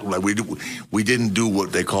was not like we didn't do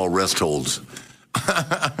what they call rest holds.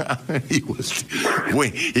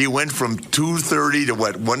 He went from 230 to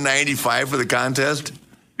what, 195 for the contest?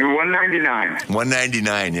 199.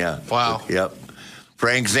 199, yeah. Wow. Yep.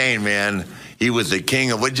 Frank Zane, man, he was the king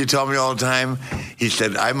of, what'd you tell me all the time? He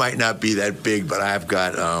said, I might not be that big, but I've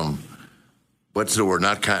got, what's the word?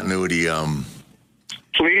 Not continuity.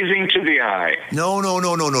 Pleasing to the eye. No.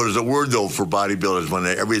 There's a word, though, for bodybuilders when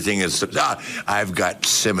everything is, I've got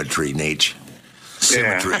symmetry, Nate.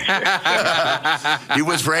 Symmetry. Yeah. He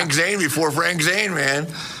was Frank Zane before Frank Zane, man.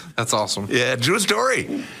 That's awesome. Yeah, true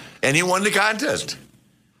story. And he won the contest.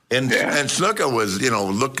 And Snuka was,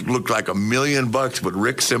 looked like $1 million, but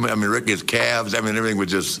Rick, his calves, everything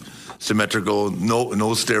was just symmetrical, no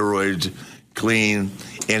steroids, clean,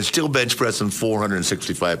 and still bench pressing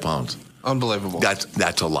 465 pounds. Unbelievable.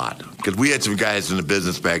 That's a lot. Because we had some guys in the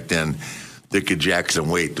business back then that could jack some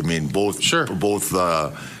weight. I mean, both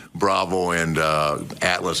Bravo and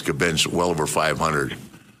Atlas could bench well over 500.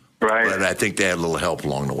 Right. But I think they had a little help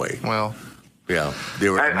along the way. Well, yeah, they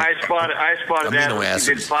were. I spotted Atlas.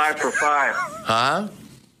 He did 5 for 5. Huh?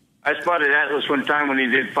 I spotted Atlas one time when he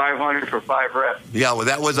did 500 for 5 reps. Yeah, well,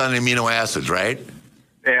 that was on amino acids, right?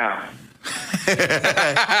 Yeah. You're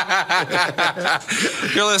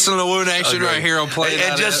listening to Woo Nation right here on Play.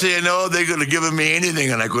 And just so you know, they're going to give me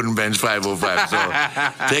anything, and I couldn't bench 505.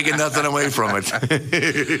 So taking nothing away from it.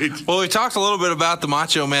 Well, we talked a little bit about the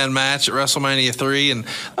Macho Man match at WrestleMania 3, and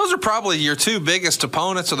those are probably your two biggest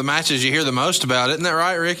opponents, or the matches you hear the most about. Isn't that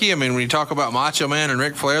right, Ricky? I mean, when you talk about Macho Man and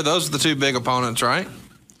Ric Flair, those are the two big opponents, right?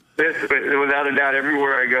 Without a doubt,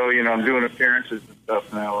 everywhere I go, I'm doing appearances and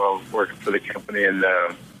stuff now, working for the company, and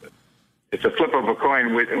it's a flip of a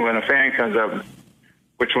coin when a fan comes up,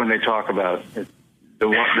 which one they talk about. The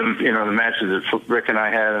matches that Rick and I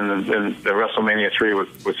had in the WrestleMania 3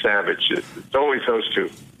 with Savage. It's always those two.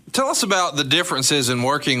 Tell us about the differences in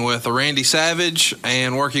working with Randy Savage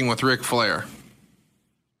and working with Ric Flair.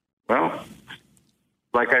 Well,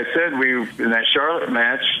 like I said, in that Charlotte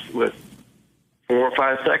match with 4 or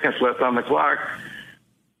 5 seconds left on the clock,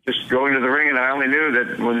 just going to the ring, and I only knew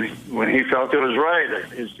that when he felt it was right,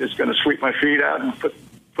 he's just going to sweep my feet out and put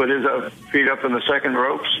his feet up in the second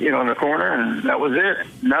ropes, in the corner, and that was it.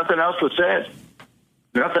 Nothing else was said.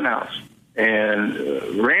 Nothing else.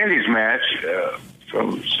 And Randy's match,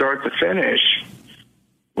 from start to finish,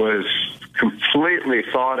 was completely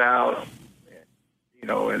thought out,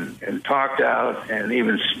 and talked out, and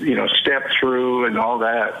even stepped through and all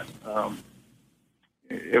that.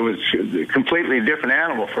 It was a completely different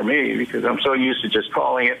animal for me because I'm so used to just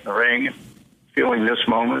calling it in the ring and feeling this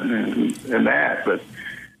moment and that. But,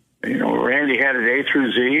 Randy had it A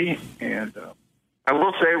through Z. And I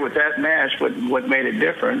will say with that match, what made it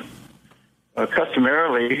different,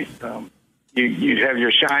 customarily, you'd have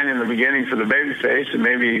your shine in the beginning for the babyface, and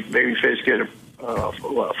maybe babyface get a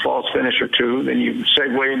false finish or two. Then you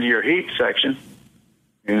segue into your heat section.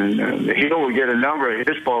 And the heel will get a number of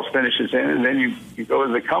his false finishes in, and then you go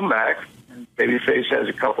to the comeback. And babyface has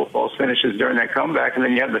a couple false finishes during that comeback, and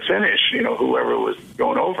then you have the finish, whoever was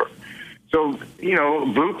going over. So,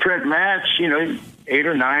 blueprint match, 8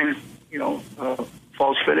 or 9,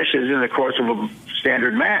 false finishes in the course of a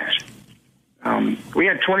standard match. We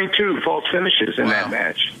had 22 false finishes in that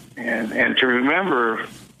match. And to remember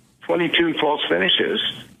 22 false finishes,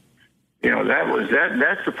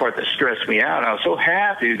 that's the part that stressed me out. I was so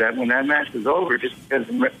happy that when that match was over, just because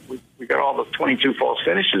we got all the 22 false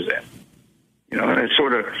finishes in. And it's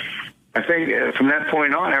sort of, I think from that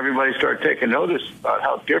point on, everybody started taking notice about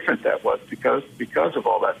how different that was because of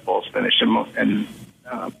all that false finish. And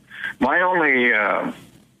my only,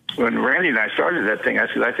 when Randy and I started that thing,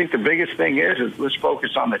 I said, I think the biggest thing is let's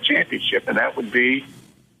focus on the championship, and that would be,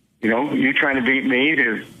 you trying to beat me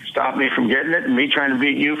to stop me from getting it, and me trying to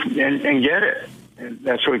beat you and get it. And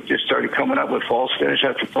that's where we just started coming up with false finish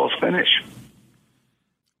after false finish.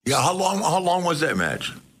 Yeah, how long was that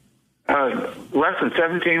match? Less than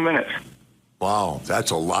 17 minutes. Wow,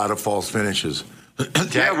 that's a lot of false finishes.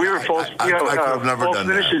 Yeah, we were false. I could have never false done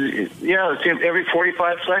finishing. Yeah, it seemed every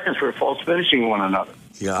 45 seconds we were false finishing one another.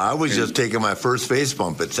 Yeah, I was just taking my first face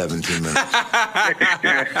bump at 17 minutes.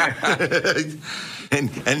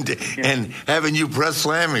 and having you press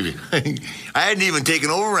slam me. I hadn't even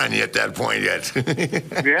taken over on you at that point yet.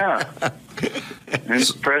 Yeah.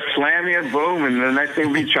 And press slam you, boom, and the next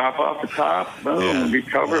thing we chop off the top, boom, be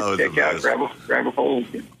covered, kick out, grab a hold.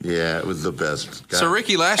 Yeah, it was the best. God. So,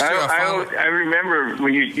 Ricky, last year I remember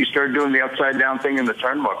when you started doing the upside down thing in the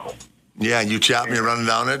turnbuckle. Yeah, and you chopped me running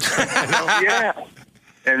down it. Yeah.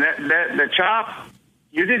 And that the chop,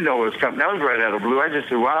 you didn't know it was coming. That was right out of the blue. I just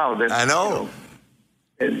said, wow. I know.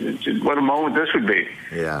 What a moment this would be.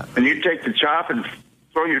 Yeah. And you take the chop and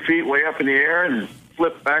throw your feet way up in the air and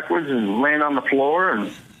flip backwards and land on the floor.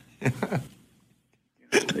 And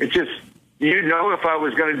it just, you know, if I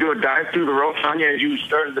was going to do a dive through the ropes on you as you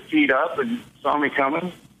started the feet up and saw me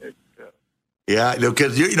coming. Yeah,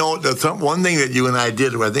 because, you know, one thing that you and I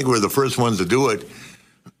did, I think we were the first ones to do it.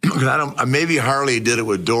 Maybe Harley did it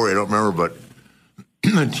with Dory, I don't remember,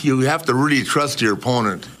 but you have to really trust your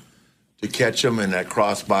opponent to catch him in that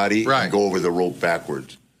crossbody and go over the rope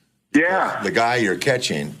backwards. Yeah. The guy you're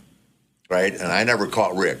catching, right? And I never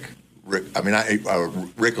caught Rick.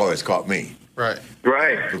 Rick always caught me. Right.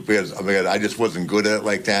 Because I just wasn't good at it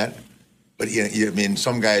like that. But I mean,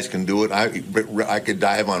 some guys can do it. I could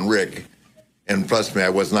dive on Rick, and plus me, I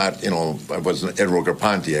was not, I wasn't Ed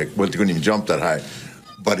Rocaponte. I couldn't even jump that high.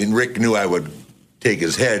 But Rick knew I would take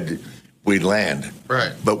his head, we'd land.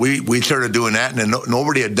 Right. But we started doing that, and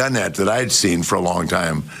nobody had done that I'd seen for a long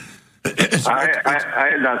time. I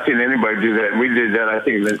had not seen anybody do that. We did that, I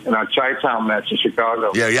think, in our Chi-Town match in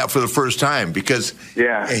Chicago. Yeah, for the first time, because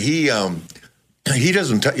he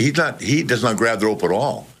does not grab the rope at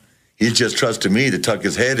all. He's just trusting me to tuck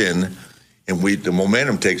his head in, and the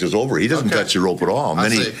momentum takes us over. He doesn't touch the rope at all.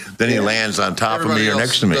 Then he lands on top of me or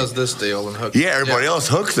next to me. Does this deal and hooks. Yeah, everybody else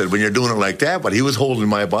hooks it when you're doing it like that, but he was holding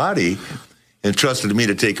my body and trusted me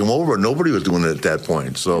to take him over. Nobody was doing it at that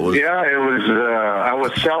point. So it was, I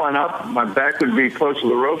was selling up. My back would be close to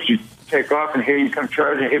the ropes. You take off, and here you come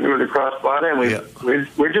charging, hit me with a crossbody, and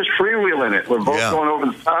we're just freewheeling it. We're both going over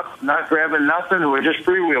the top, not grabbing nothing. We're just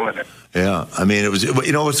freewheeling it. Yeah, I mean, it was.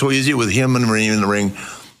 It's so easy with him and me in the ring.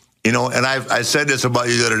 And I said this about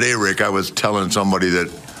you the other day, Rick. I was telling somebody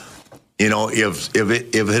that, if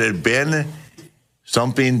it had been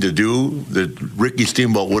something to do, that Ricky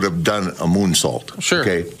Steamboat would have done a moonsault. Sure.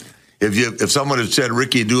 Okay. If someone had said,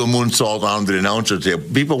 Ricky, do a moonsault on the announcer table,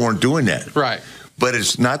 people weren't doing that. Right. But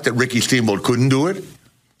it's not that Ricky Steamboat couldn't do it.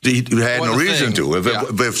 He had no reason to.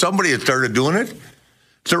 If somebody had started doing it,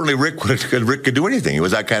 certainly Rick could do anything. He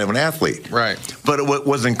was that kind of an athlete. Right. But it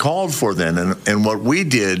wasn't called for then. And what we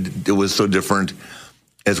did, it was so different,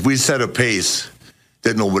 as we set a pace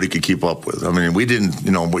that nobody could keep up with. I mean, we didn't,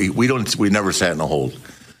 we never sat in a hold.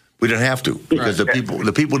 We didn't have to, because the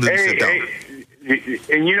people didn't sit down.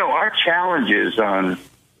 And our challenges on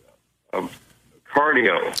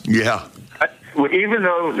cardio. Yeah. Even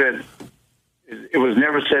though that it was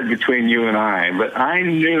never said between you and I, but I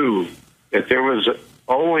knew that there was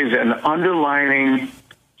always an underlining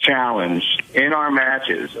challenge in our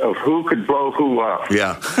matches of who could blow who up.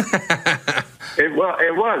 Yeah. It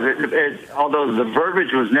was. Although the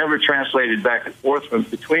verbiage was never translated back and forth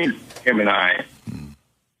between him and I.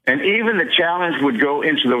 And even the challenge would go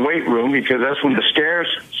into the weight room, because that's when the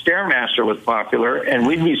Stairmaster was popular, and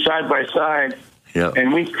we'd be side by side,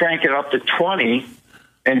 and we'd crank it up to 20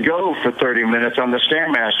 and go for 30 minutes on the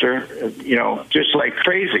Stairmaster, just like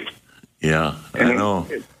crazy. Yeah, I know.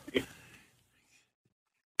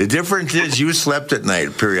 The difference is you slept at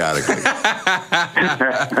night periodically.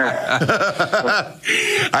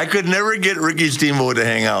 I could never get Ricky Steamboat to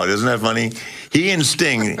hang out. Isn't that funny? He and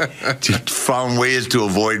Sting found ways to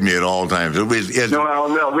avoid me at all times. No,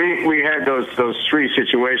 we had those three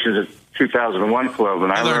situations at 2001 Club,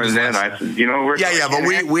 and I learned then. I said, we're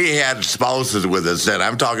but we had spouses with us then.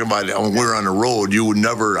 I'm talking about when we were on the road. You would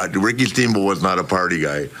never. Ricky Steamboat was not a party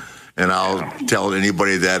guy, and I'll tell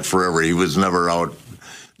anybody that forever. He was never out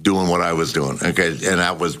doing what I was doing. Okay, and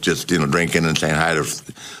that was just drinking and saying hi to,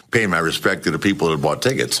 paying my respect to the people that bought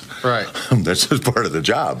tickets. Right. That's just part of the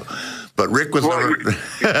job. But Rick was never.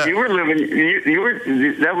 You were living. You were.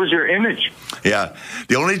 That was your image. Yeah.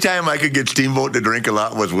 The only time I could get Steamboat to drink a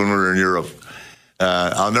lot was when we were in Europe.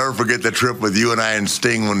 I'll never forget the trip with you and I and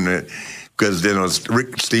Sting because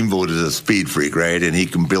Rick Steamboat is a speed freak, right? And he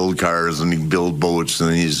can build cars and he can build boats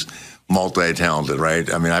and he's multi-talented,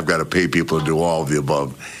 right? I mean, I've got to pay people to do all of the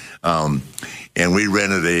above. And we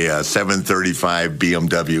rented a 735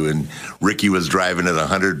 BMW, and Ricky was driving at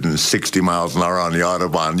 160 miles an hour on the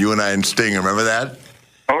Autobahn. You and I and Sting, remember that?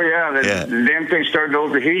 Oh, yeah. The damn thing started to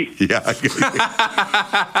overheat. Yeah.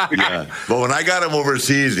 Yeah. But when I got him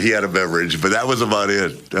overseas, he had a beverage, but that was about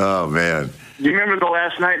it. Oh, man. Do you remember the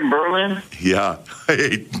last night in Berlin? Yeah.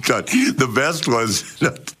 The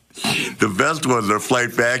best was our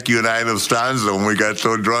flight back, you and I, to Lufthansa, when we got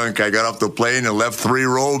so drunk. I got off the plane and left 3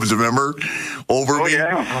 robes, remember? Over me.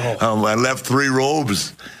 Yeah. I left 3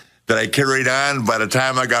 robes that I carried on. By the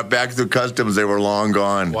time I got back to customs, they were long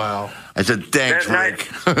gone. Wow. I said, thanks, Rick.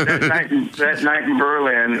 That night in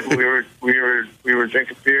Berlin, we were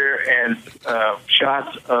drinking beer and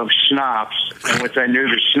shots of schnapps, in which I knew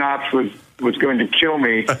the schnapps was going to kill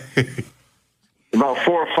me. About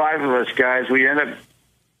 4 or 5 of us guys, we ended up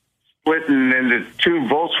splitting into 2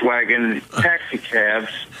 Volkswagen taxi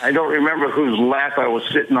cabs. I don't remember whose lap I was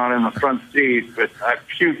sitting on in the front seat, but I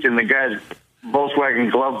puked in the guy's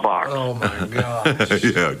Volkswagen glove box. Oh, my gosh.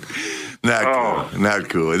 Yeah. Cool. Not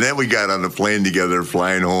cool. And then we got on the plane together,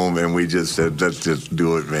 flying home, and we just said, let's just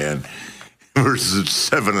do it, man. Versus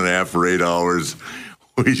 7.5 or 8 hours.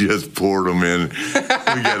 We just poured them in.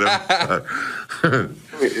 We got them.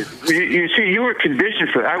 You see, you were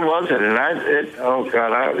conditioned for it. I wasn't, and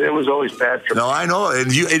it was always bad for me. No, I know.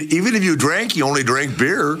 And even if you drank, you only drank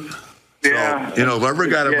beer. Yeah. So, whoever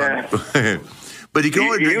got it. Yeah. But you can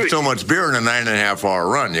only drink so much beer in a 9.5-hour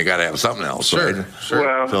run. You got to have something else, Sure. right? Sure.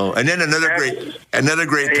 Well, So, and then another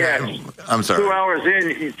great time. I'm sorry. 2 hours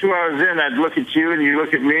in, I'd look at you and you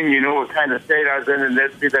look at me and you know what kind of state I was in, and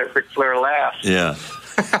that'd be that Ric Flair laugh. Yeah.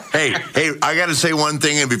 hey, I got to say one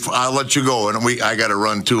thing, and before I'll let you go, and I got to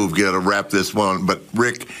run too. We've got to wrap this one. But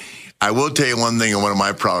Rick, I will tell you one thing, and one of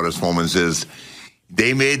my proudest moments is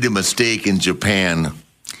they made the mistake in Japan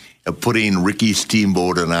of putting Ricky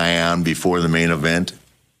Steamboat and I on before the main event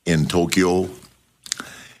in Tokyo.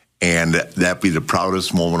 And that'd be the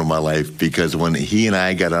proudest moment of my life, because when he and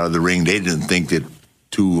I got out of the ring, they didn't think that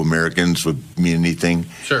 2 Americans would mean anything.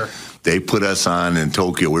 Sure. They put us on in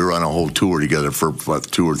Tokyo. We were on a whole tour together for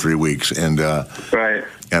 2 or 3 weeks. And right.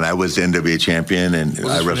 And I was the NWA champion. And Was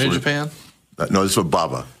I this wrestled New Japan? No, this was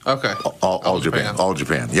Baba. Okay. All Japan. All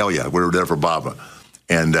Japan. Yeah, yeah. We were there for Baba.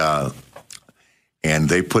 And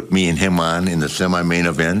they put me and him on in the semi-main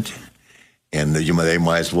event. And they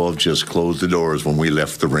might as well have just closed the doors when we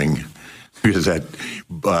left the ring. Because that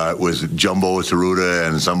was Jumbo Tsuruta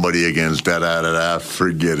and somebody against da-da-da-da.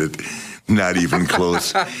 Forget it. Not even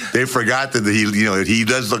close. They forgot that he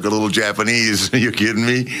does look a little Japanese. Are you kidding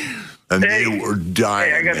me? And they were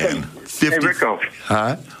dying, man. 50, hey, Rico.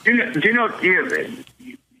 Huh? Do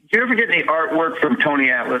you ever get any artwork from Tony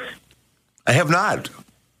Atlas? I have not.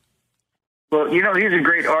 Well, he's a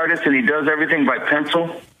great artist, and he does everything by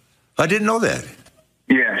pencil. I didn't know that.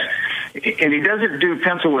 Yes. And he doesn't do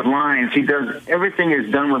pencil with lines. Everything is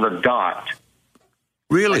done with a dot.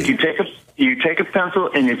 Really? Like you take a pencil,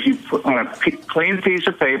 and if you put on a clean piece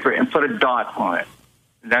of paper and put a dot on it.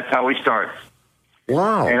 And that's how he starts.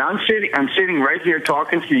 Wow. And I'm sitting right here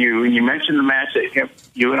talking to you, and you mentioned the match that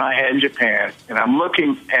you and I had in Japan, and I'm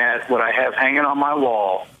looking at what I have hanging on my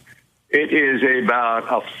wall. It is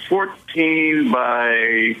about a 14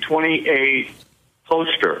 by 28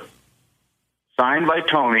 poster signed by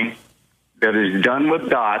Tony that is done with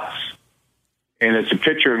dots, and it's a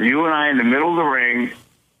picture of you and I in the middle of the ring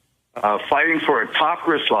fighting for a top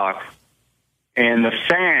wrist lock, and the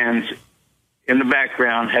fans in the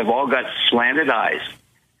background have all got slanted eyes.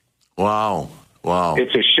 Wow. Wow.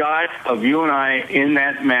 It's a shot of you and I in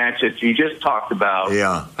that match that you just talked about.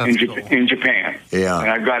 Yeah. In Japan. Yeah. And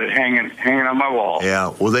I've got it hanging on my wall.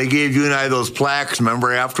 Yeah. Well, they gave you and I those plaques,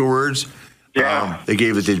 remember, afterwards? Yeah. They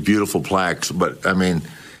gave us these beautiful plaques. But, I mean,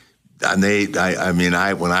 when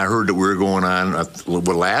I heard that we were going on,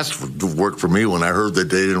 what last worked for me when I heard that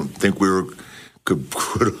they didn't think we could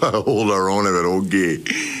hold our own. I went, okay,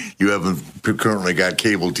 you haven't currently got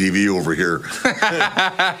cable TV over here.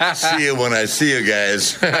 See you when I see you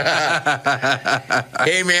guys.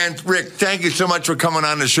 Hey, man, Rick, thank you so much for coming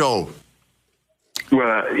on the show.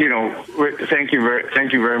 Well, thank you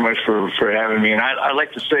very much for having me. And I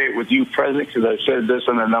like to say it with you present, because I've said this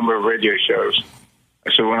on a number of radio shows.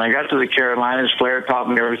 So when I got to the Carolinas, Flair taught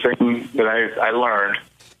me everything that I learned.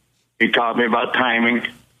 He taught me about timing.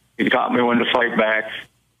 He taught me when to fight back.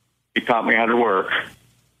 He taught me how to work.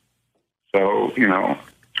 So,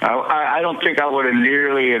 I don't think I would have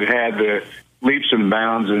nearly had the leaps and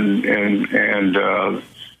bounds and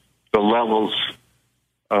the levels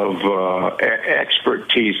of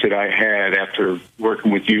expertise that I had after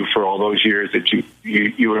working with you for all those years that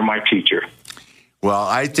you were my teacher. Well,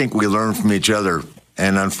 I think we learn from each other.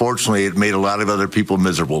 And unfortunately, it made a lot of other people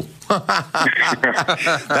miserable.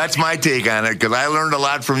 That's my take on it, because I learned a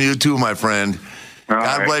lot from you too, my friend.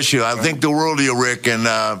 God bless you. I think the world of you, Rick, and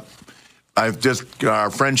our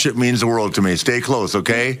friendship means the world to me. Stay close,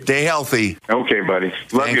 okay? Stay healthy. Okay, buddy.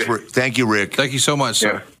 Love you. Thank you, Rick. Thank you so much,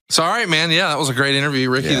 sir. Yeah. So, all right, man. Yeah, that was a great interview.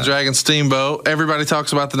 Ricky the Dragon Steamboat. Everybody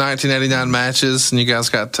talks about the 1989 matches, and you guys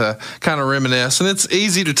got to kind of reminisce. And it's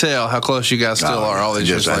easy to tell how close you guys still are all these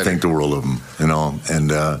years later. I think the world of him, and on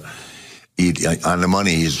the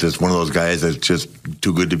money, he's just one of those guys that's just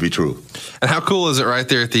too good to be true. And how cool is it right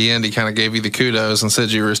there at the end? He kind of gave you the kudos and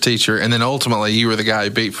said you were his teacher, and then ultimately you were the guy he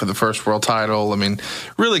beat for the first world title. I mean,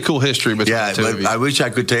 really cool history between the two of you. I wish I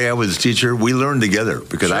could tell you I was his teacher. We learned together,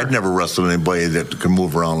 because I'd never wrestled anybody that could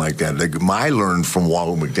move around like that. I learned from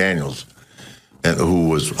Wooooo McDaniels, who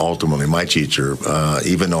was ultimately my teacher.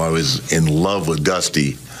 Even though I was in love with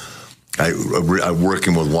Dusty, I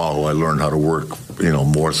working with Wooooo, I learned how to work,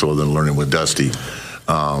 more so than learning with Dusty.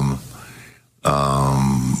 A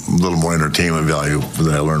little more entertainment value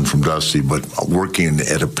that I learned from Dusty, but working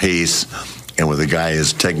at a pace and with a guy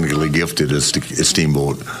as technically gifted as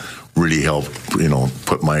Steamboat really helped,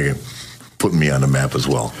 put me on the map as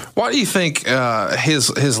well. Why do you think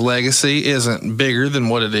his legacy isn't bigger than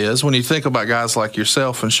what it is? When you think about guys like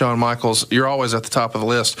yourself and Shawn Michaels, you're always at the top of the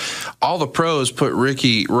list. All the pros put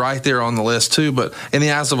Ricky right there on the list too, but in the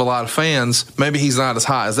eyes of a lot of fans, maybe he's not as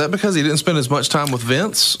high. Is that because he didn't spend as much time with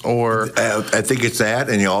Vince? Or I think it's that,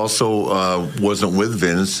 and he also wasn't with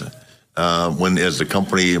Vince when as the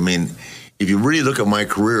company. I mean, if you really look at my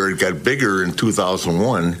career, it got bigger in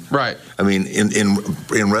 2001. Right. I mean,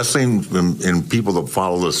 in wrestling, in people that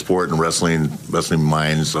follow the sport and wrestling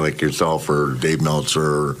minds like yourself or Dave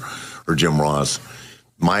Meltzer or Jim Ross,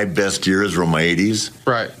 my best years were my 80s.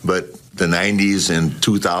 Right. But the 90s and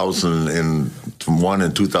 2001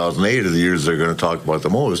 and 2008 are the years they're going to talk about the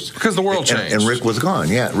most. Because the world changed. And Rick was gone,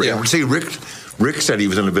 yeah. See, Rick said he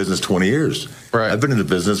was in the business 20 years. Right. I've been in the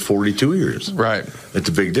business 42 years. Right. It's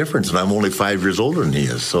a big difference, and I'm only 5 years older than he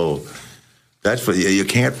is. So that's what you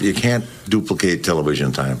can't duplicate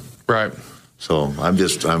television time. Right. So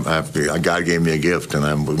God gave me a gift,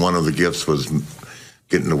 and one of the gifts was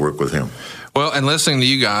getting to work with him. Well, and listening to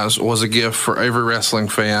you guys was a gift for every wrestling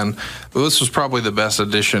fan. This was probably the best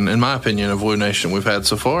edition, in my opinion, of Wooooo Nation we've had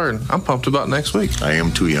so far, and I'm pumped about next week. I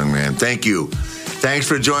am too, young man. Thank you. Thanks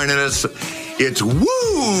for joining us. It's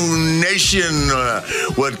Wooooo Nation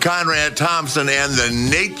with Conrad Thompson and the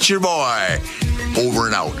Nature Boy. Over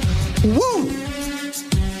and out. Woo!